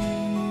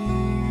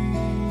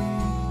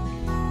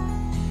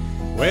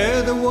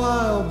 where the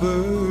wild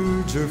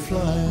birds are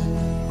flying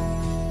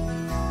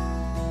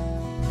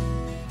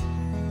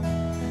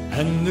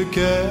and the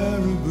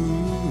caribou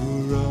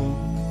roam.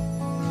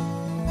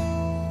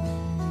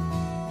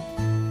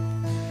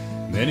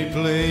 Many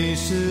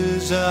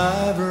places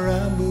I've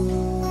rambled,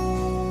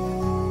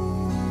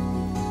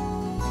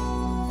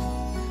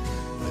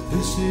 but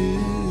this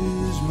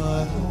is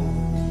my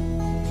home.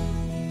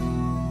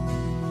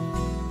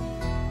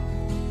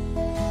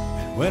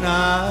 And when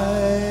I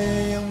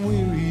am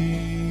weary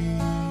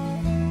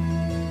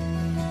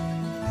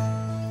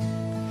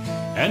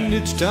and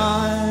it's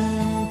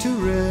time to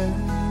rest,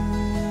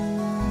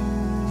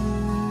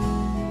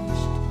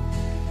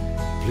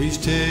 please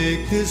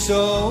take this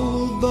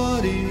old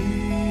body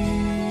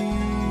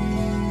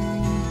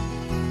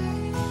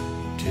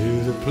to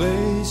the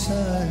place I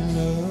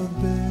love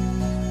best,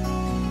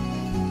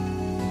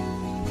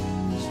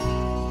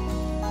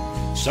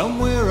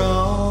 somewhere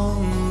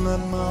on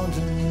that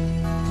mountain.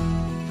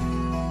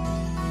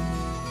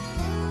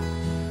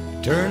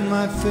 Turn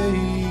my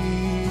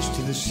face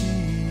to the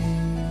sea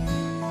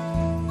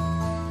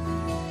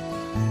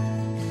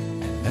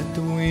and let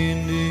the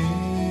wind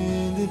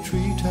in the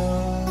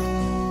treetops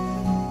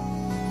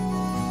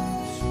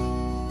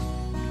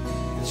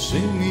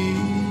sing me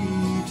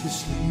to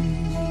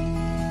sleep.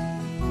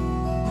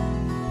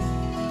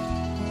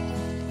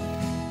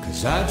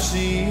 'Cause I've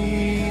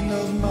seen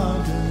those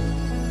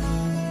mountains,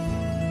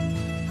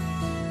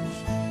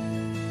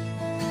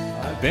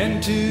 I've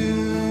been to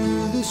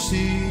the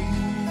sea,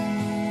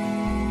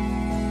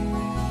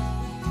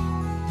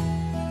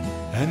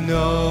 and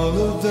all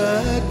of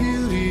that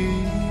beauty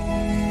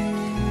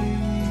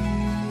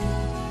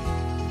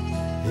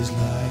is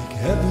like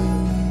heaven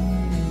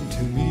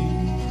to me,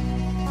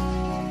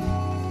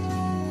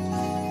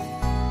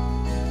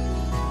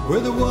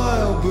 where the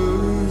wild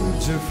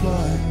birds are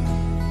flying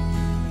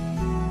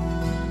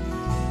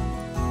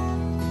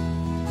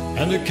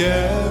and the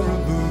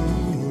caribou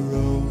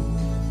roam.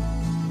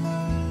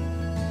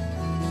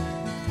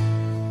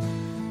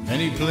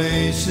 Many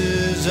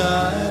places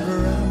I've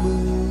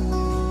rambled,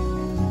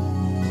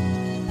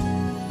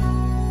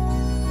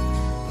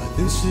 but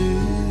this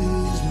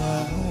is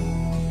my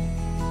home,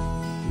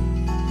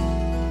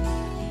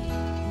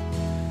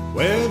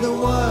 where the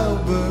wild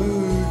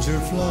birds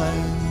are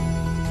flying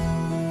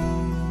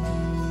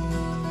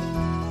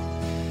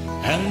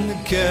and the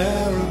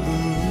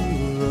caribou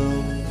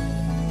roam.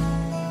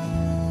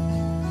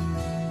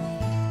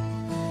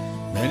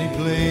 Many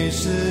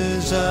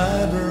places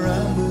I've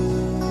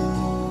rambled,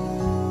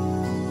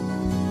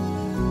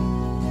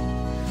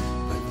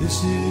 but this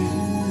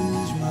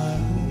is my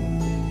home.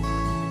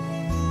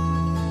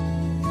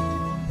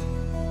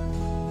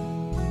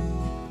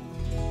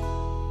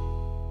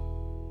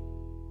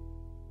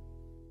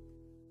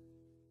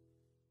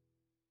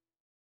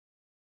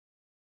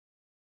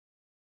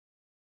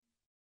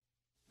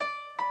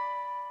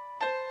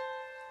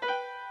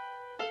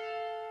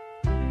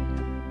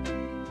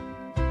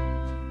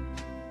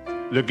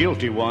 The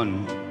guilty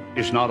one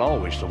is not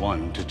always the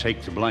one to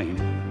take the blame,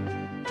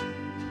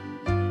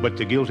 but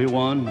the guilty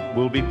one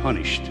will be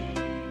punished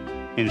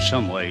in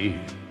some way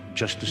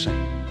just the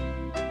same.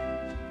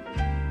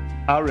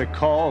 I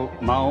recall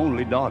my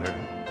only daughter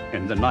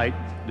and the night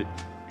that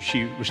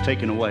she was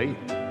taken away,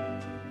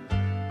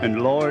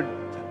 and Lord,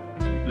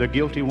 the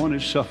guilty one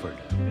has suffered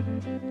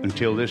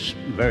until this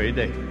very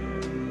day.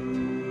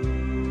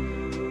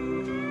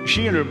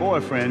 She and her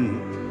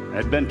boyfriend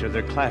had been to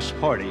their class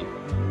party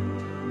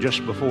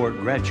just before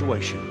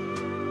graduation,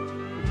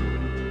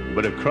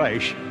 but a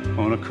crash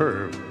on a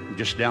curve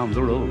just down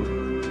the road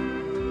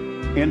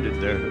ended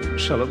their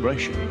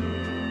celebration.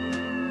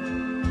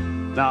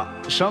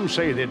 Now, some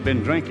say they'd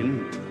been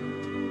drinking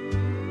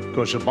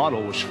because a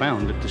bottle was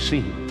found at the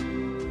scene.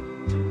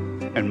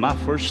 And my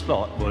first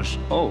thought was,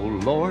 oh,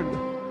 Lord,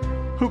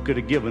 who could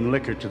have given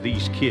liquor to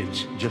these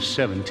kids, just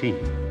 17?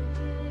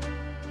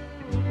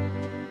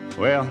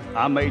 Well,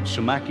 I made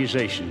some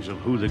accusations of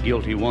who the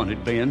guilty one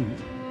had been,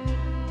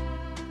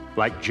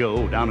 like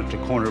Joe down at the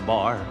corner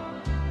bar,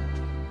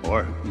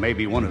 or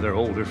maybe one of their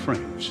older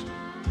friends.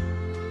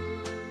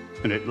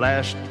 And at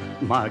last,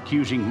 my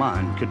accusing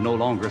mind could no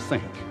longer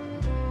think.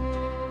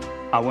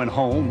 I went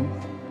home,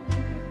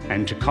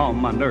 and to calm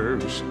my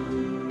nerves,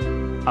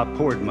 I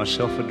poured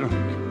myself a drink.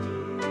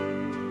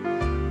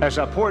 As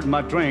I poured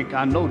my drink,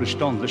 I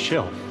noticed on the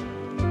shelf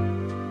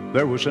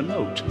there was a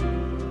note.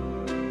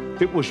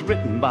 It was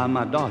written by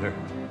my daughter.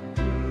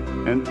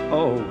 And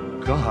oh,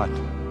 God,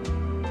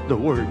 the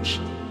words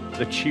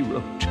that she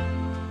wrote.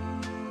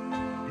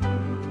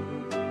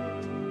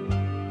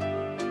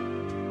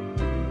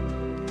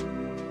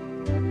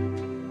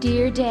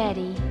 Dear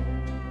Daddy,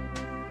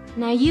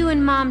 now you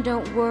and Mom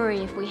don't worry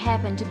if we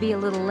happen to be a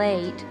little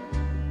late,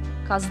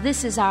 'cause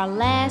this is our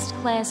last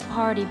class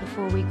party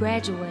before we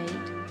graduate.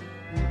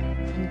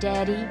 And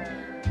Daddy,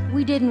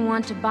 we didn't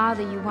want to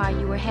bother you while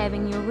you were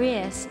having your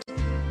rest.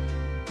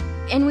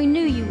 And we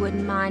knew you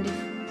wouldn't mind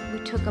if we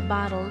took a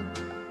bottle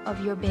of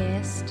your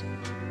best.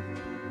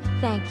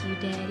 Thank you,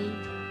 Daddy.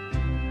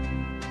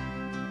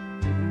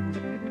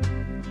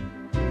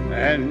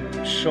 And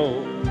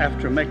so,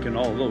 after making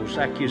all those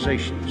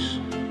accusations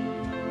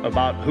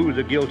about who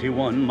the guilty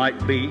one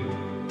might be,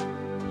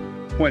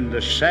 when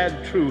the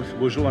sad truth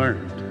was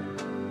learned,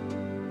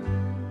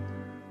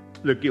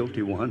 the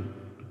guilty one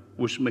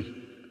was me.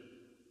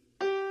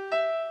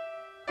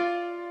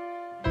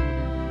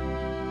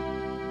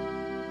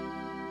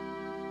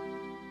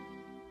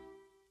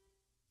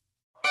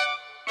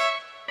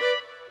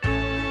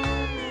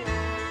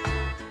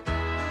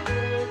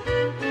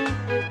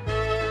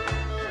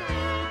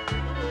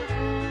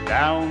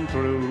 Down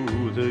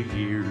through the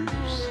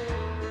years,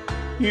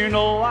 you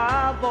know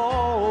I've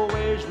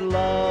always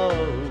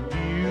loved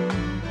you.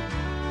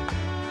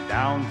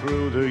 Down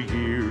through the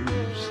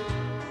years,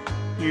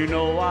 you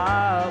know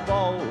I've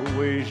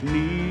always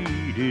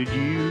needed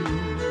you.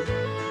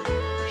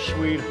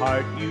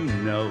 Sweetheart, you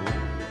know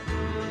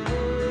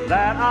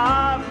that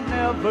I've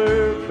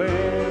never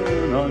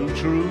been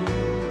untrue.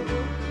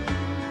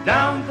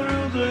 Down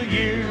through the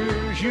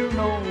years, you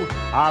know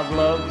I've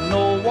loved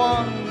no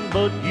one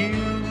but you.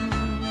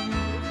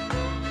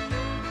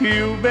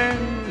 You've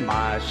been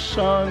my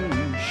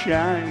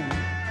sunshine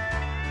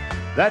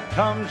that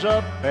comes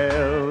up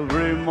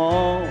every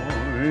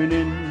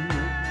morning.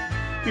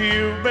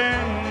 You've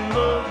been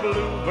the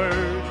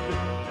bluebird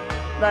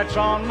that's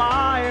on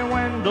my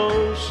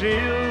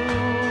windowsill.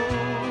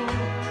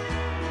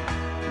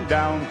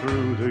 Down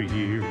through the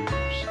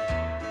years,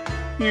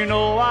 you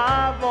know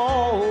I've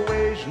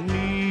always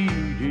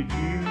needed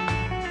you.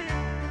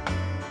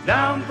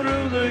 Down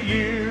through the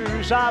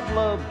years, I've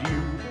loved you,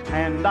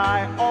 and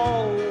I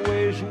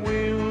always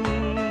will.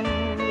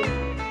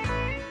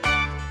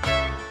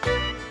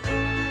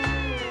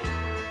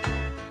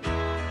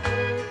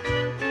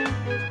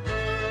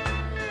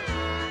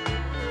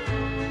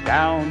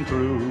 Down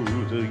through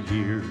the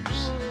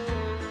years,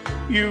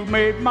 you've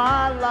made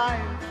my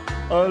life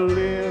a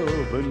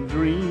living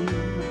dream.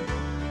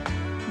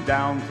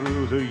 Down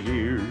through the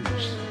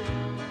years,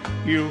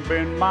 you've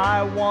been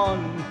my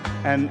one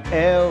and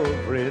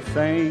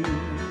everything.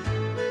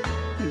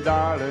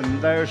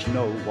 Darling, there's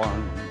no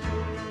one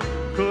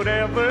could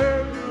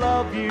ever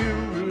love you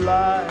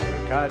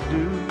like I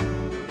do.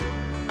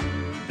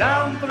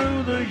 Down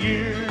through the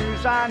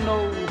years, I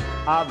know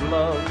I've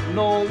loved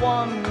no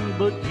one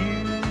but you.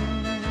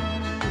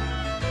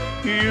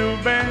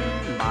 You've been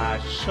my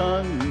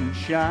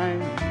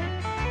sunshine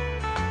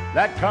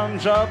that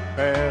comes up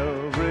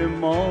every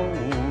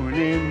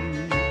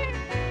morning.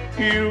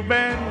 You've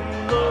been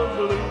the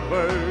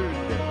bluebird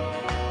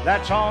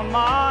that's on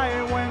my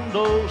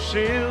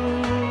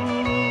windowsill.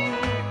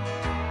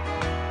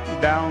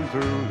 Down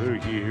through the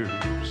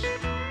years,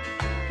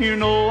 you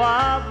know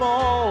I've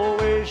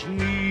always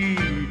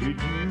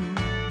needed you.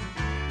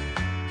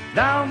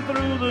 Down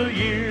through the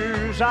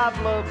years, I've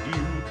loved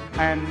you,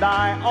 and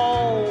I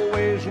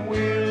always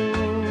will.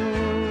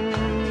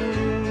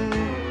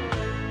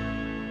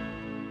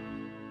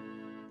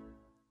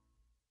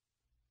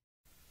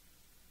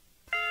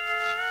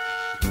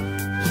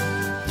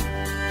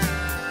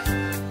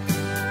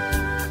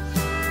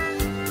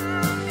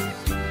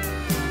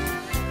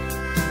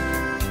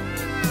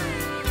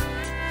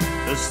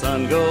 The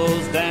sun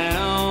goes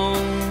down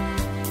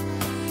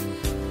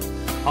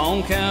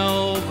on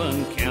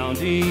Calvin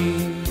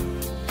County.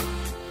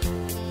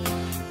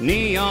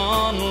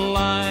 Neon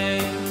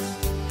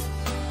lights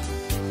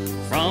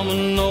from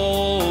an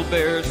old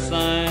bear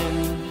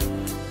sign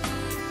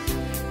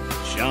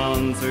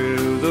shone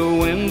through the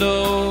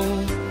window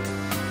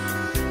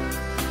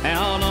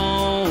out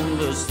on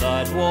the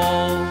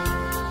sidewalk.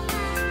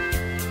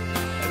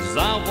 As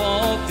I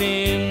walked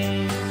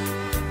in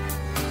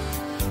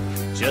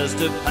just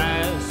to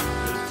pass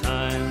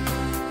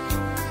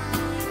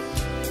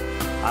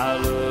I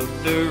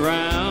looked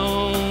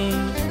around,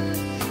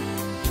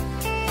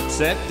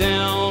 sat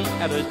down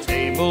at a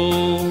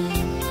table,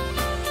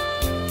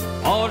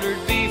 ordered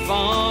beef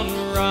on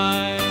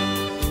rye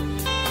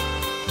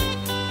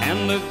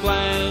and a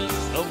glass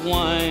of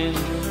wine.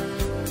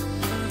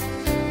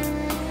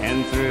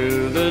 And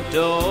through the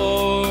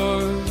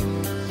door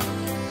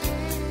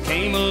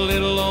came a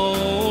little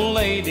old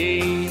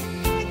lady.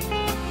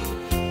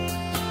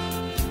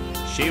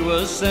 She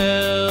was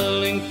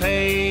selling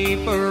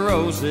paper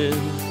roses,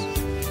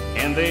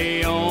 and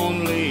they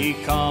only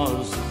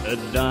cost a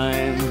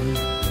dime.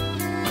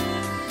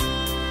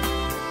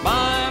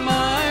 Buy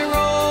my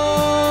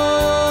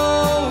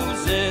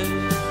roses,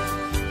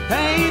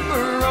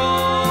 paper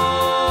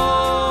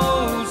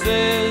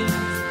roses,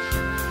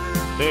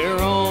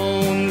 they're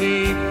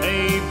only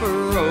paper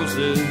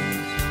roses,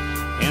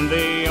 and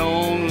they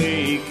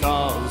only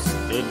cost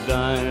a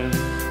dime.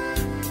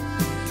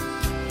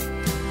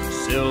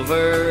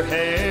 Silver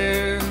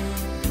hair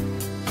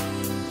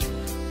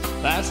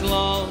that's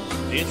lost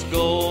its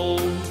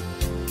gold,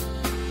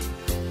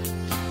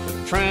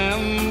 with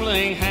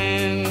trembling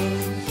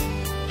hands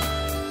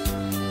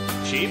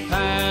she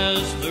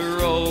passed the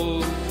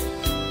road.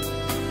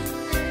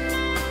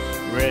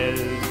 Red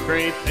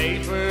crepe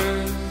paper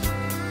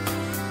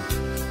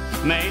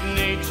made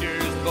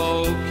nature's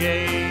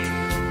bouquet.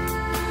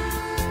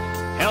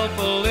 Help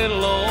a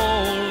little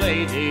old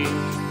lady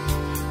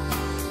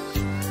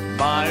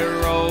buy a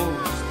rose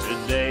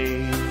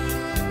today.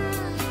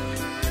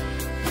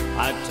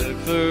 I took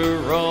the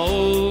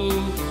rose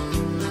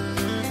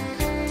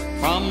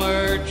from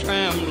her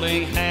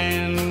trembling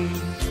hand.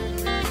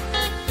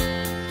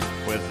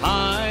 With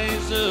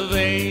eyes of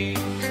age,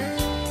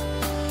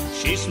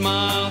 she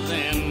smiled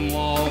and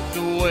walked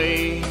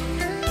away.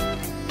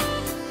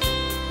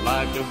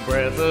 Like a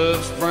breath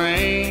of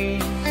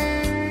spring,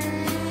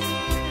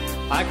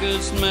 I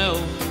could smell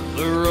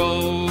the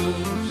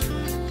rose.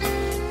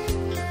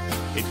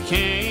 It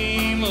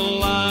came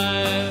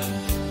alive,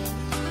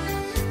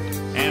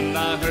 and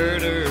I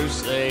heard her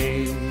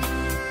say,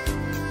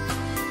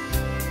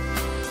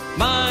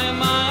 buy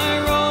my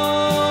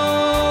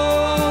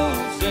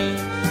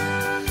roses,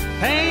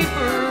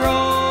 paper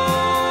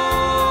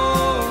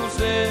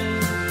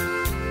roses,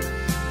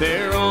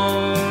 they're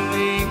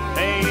only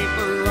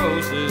paper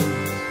roses,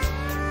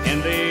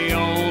 and they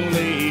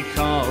only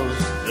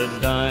cost a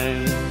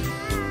dime.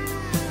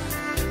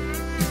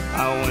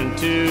 I went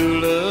to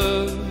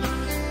look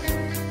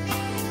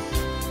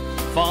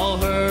for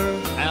her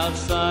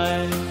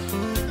outside,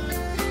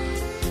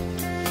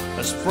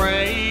 a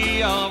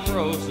spray of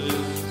roses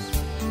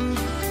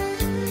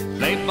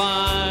lay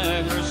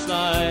by her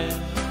side.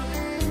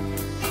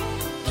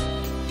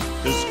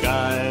 The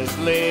sky's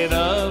lit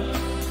up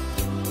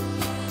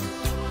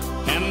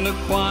and the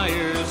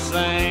choir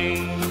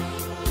sang,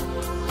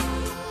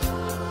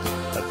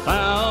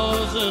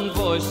 1,000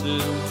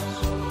 voices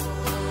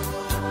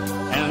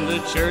and the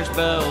church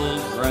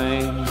bells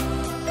rang.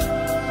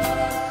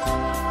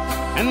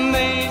 And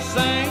they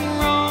sang,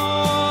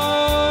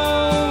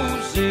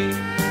 Rosie,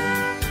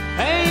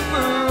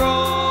 paper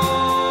Rosie.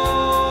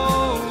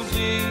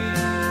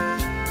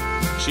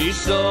 She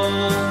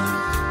sold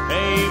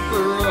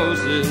paper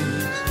roses,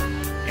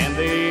 and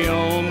they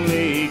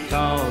only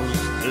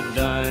cost a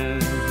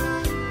dime.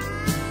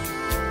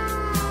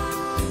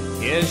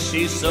 Yes,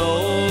 she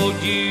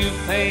sold you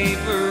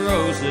paper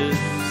roses,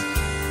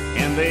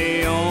 and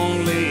they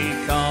only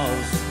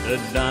cost a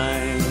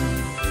dime.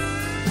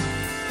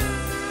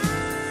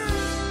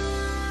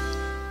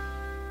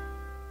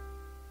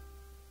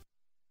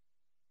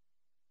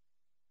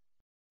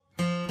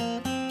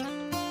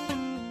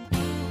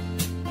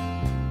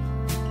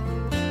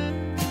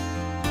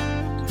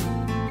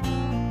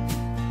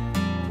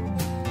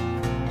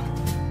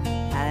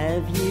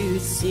 Have you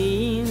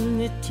seen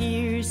the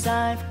tears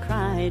I've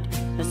cried,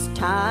 as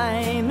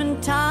time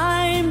and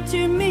time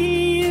to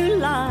me you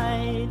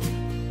lied?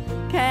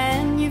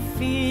 Can you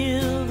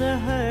feel the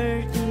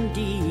hurting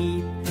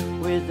deep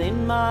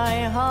within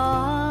my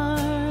heart?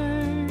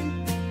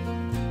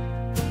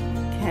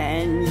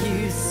 Can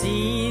you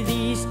see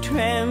these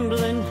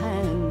trembling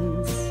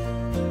hands?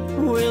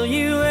 Will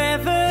you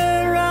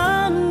ever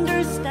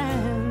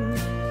understand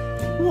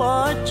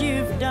what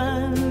you've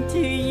done to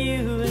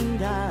you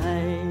and I?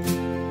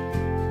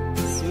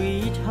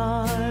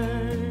 Sweetheart,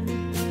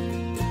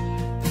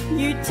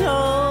 you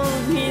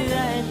told me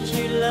that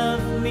you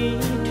loved me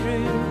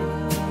true,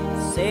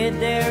 said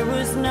there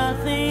was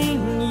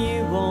nothing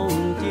you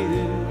won't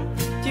do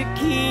to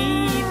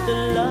keep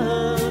the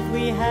love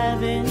we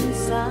have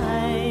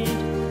inside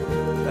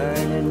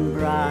burning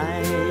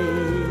bright.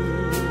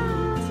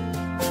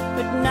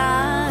 But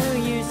now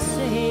you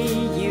say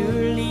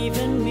you're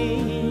leaving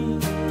me,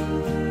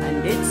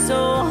 and it's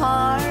so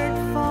hard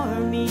for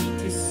me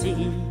to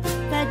see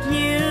that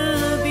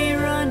you'll be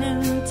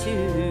running to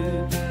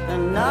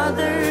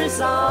another's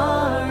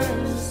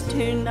arms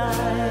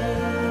tonight.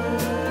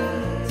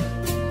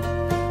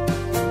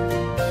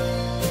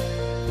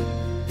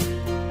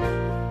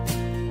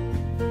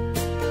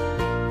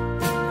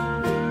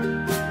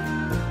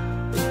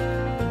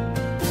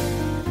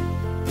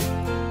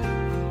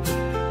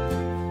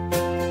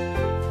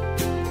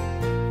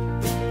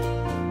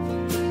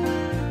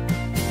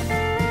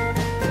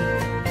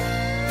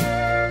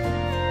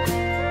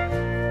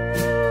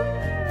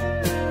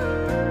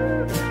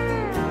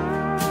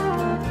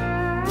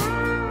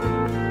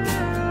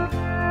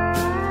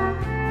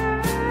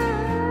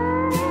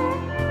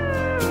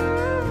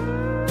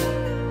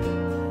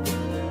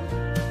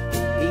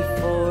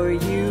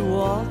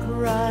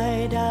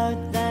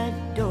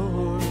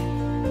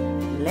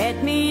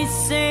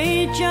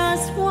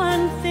 just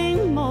one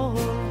thing more.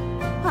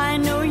 I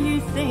know you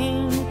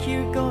think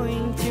you're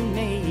going to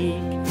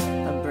make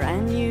a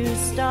brand new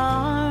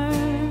start.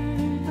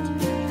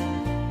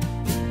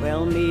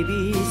 Well,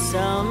 maybe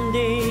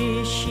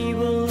someday she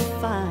will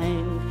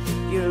find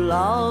you'll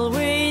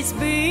always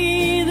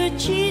be the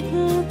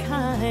cheating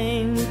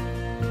kind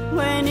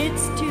when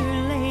it's too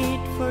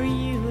late for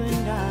you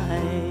and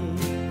I,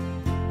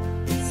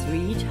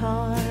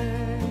 sweetheart.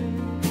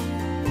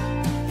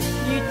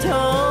 You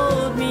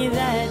told me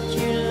that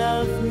you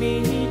loved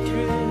me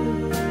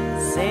true,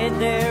 said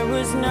there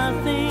was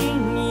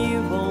nothing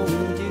you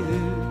won't do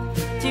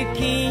to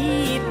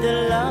keep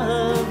the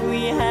love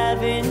we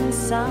have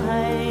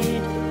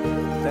inside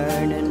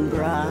burning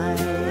bright.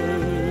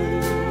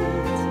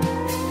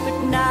 But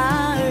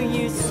now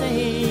you say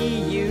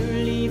you're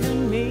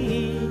leaving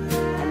me,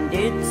 and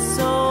it's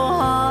so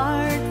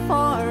hard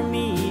for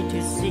me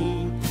to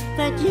see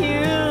that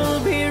you'll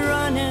be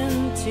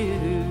running to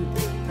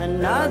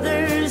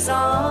another's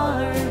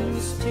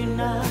arms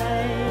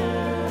tonight.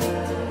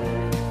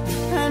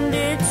 And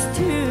it's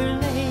too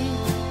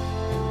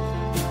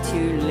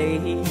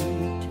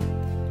late,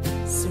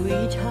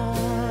 sweetheart.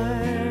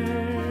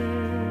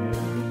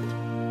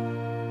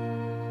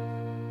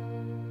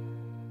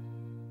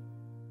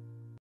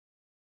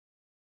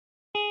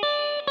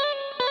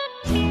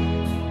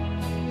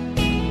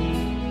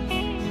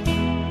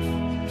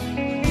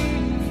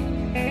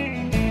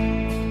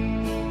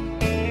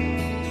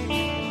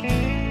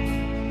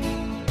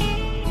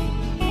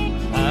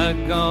 I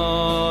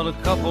got a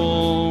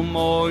couple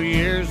more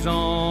years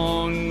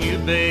on you,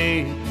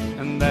 babe,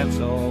 and that's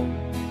all.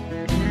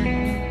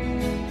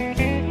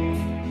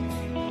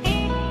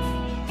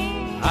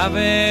 I've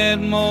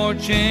had more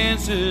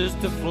chances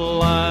to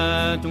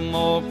fly to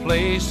more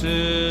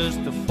places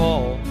to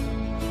fall.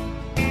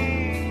 It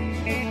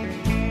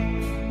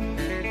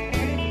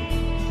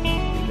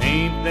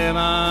ain't that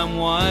I'm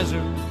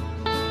wiser,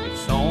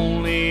 it's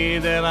only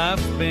that I've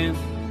spent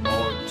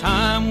more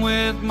time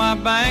with my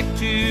back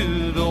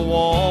to the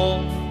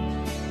wall.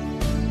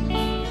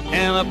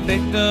 And I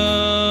picked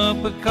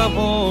up a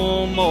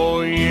couple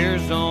more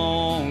years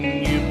on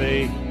you,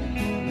 babe,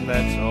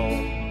 that's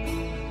all.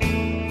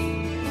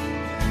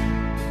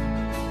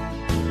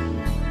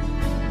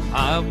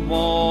 I've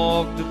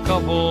walked a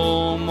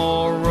couple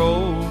more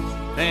roads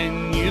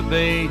than you,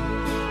 babe,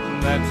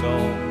 that's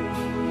all.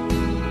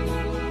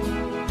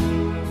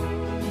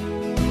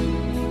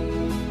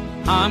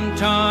 I'm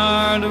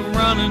tired of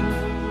running,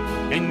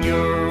 and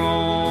you're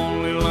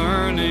only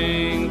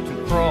learning to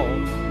crawl.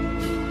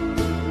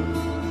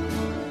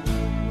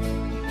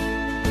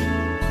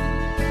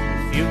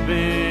 If you've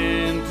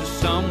been to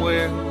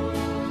somewhere,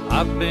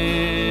 I've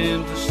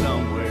been to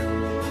somewhere.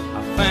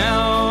 I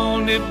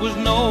found it was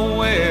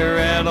nowhere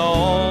at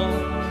all.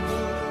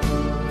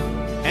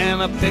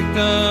 And I picked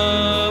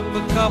up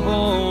a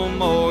couple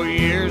more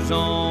years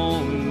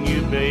on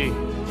you, babe,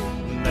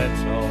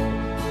 that's all.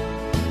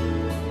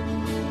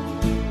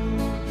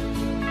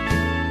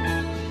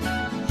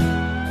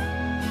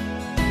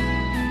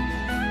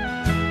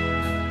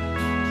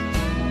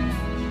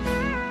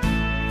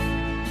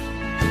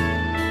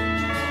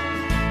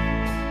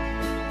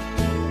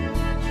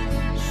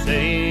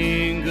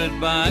 Saying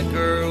goodbye,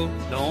 girl,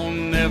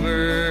 don't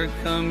never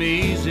come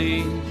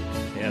easy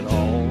at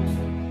all.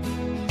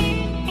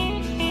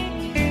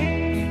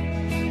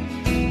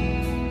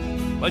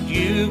 But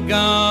you've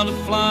gotta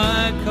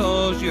fly,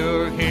 'cause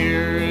you're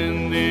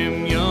hearing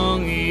them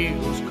young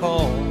eagles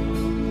call.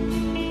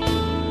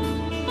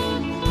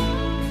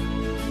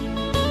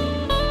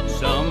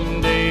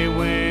 Someday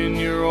when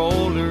you're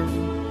older,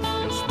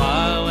 you'll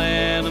smile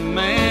at a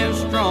man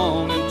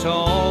strong and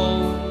tall.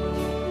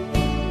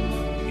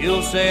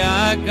 You'll say,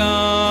 I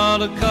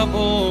got a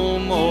couple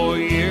more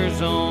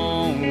years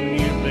on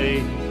you,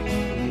 babe,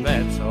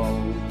 that's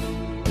all.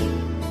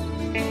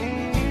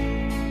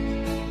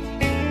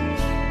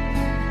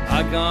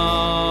 I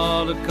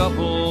got a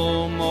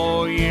couple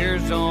more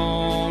years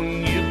on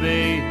you,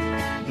 babe,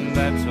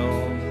 that's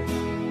all.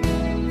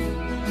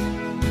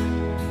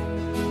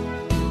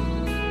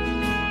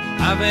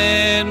 I've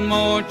had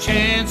more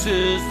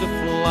chances to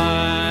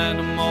fly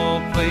to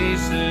more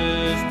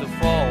places to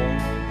fall.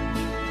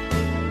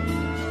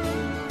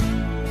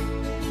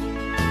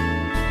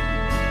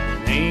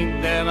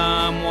 Ain't that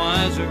I'm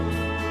wiser,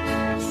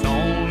 it's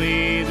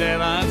only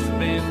that I've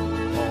spent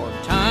more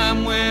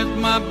time with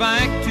my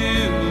back to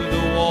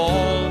the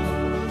wall.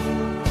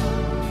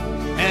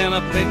 And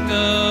I picked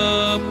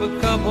up a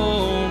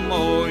couple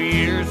more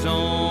years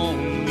on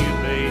you,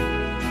 babe,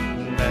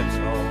 that's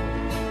all.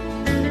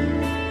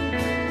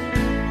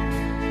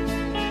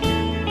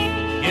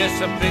 Yes,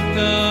 I picked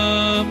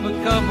up a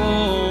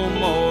couple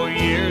more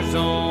years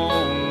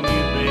on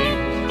you,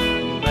 babe,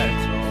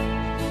 that's all.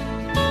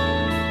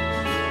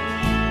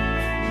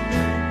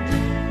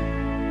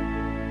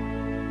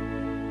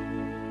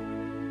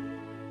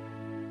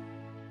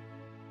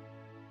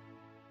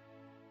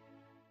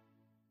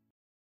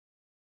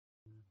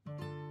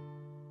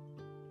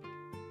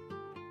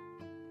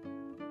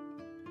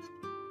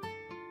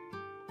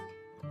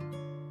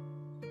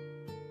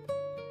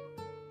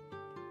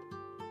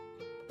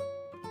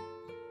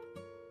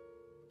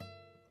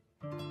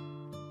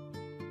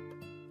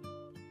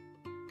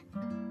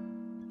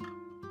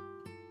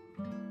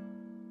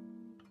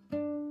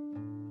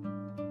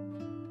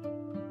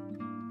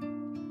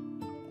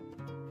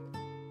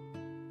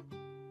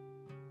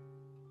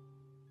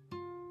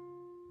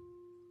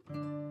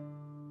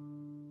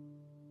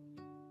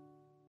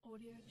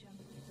 Audio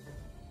Jungle.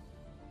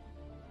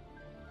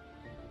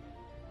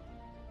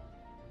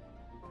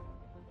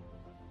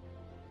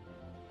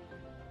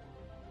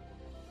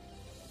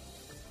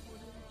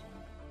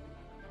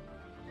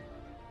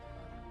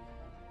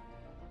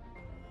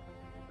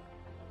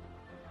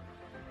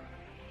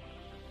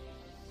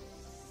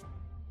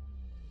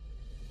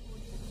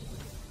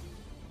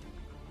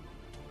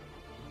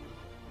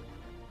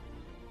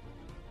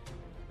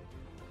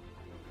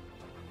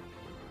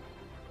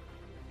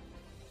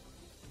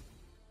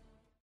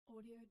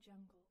 Audio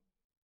Jungle.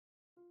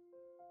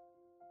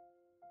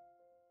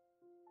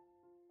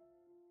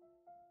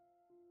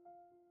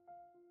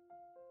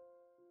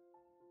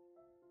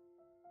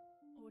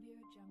 Audio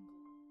Jungle.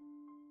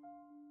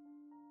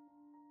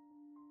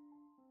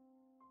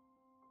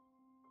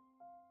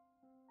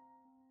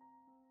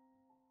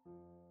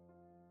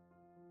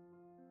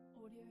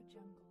 Audio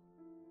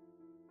Jungle.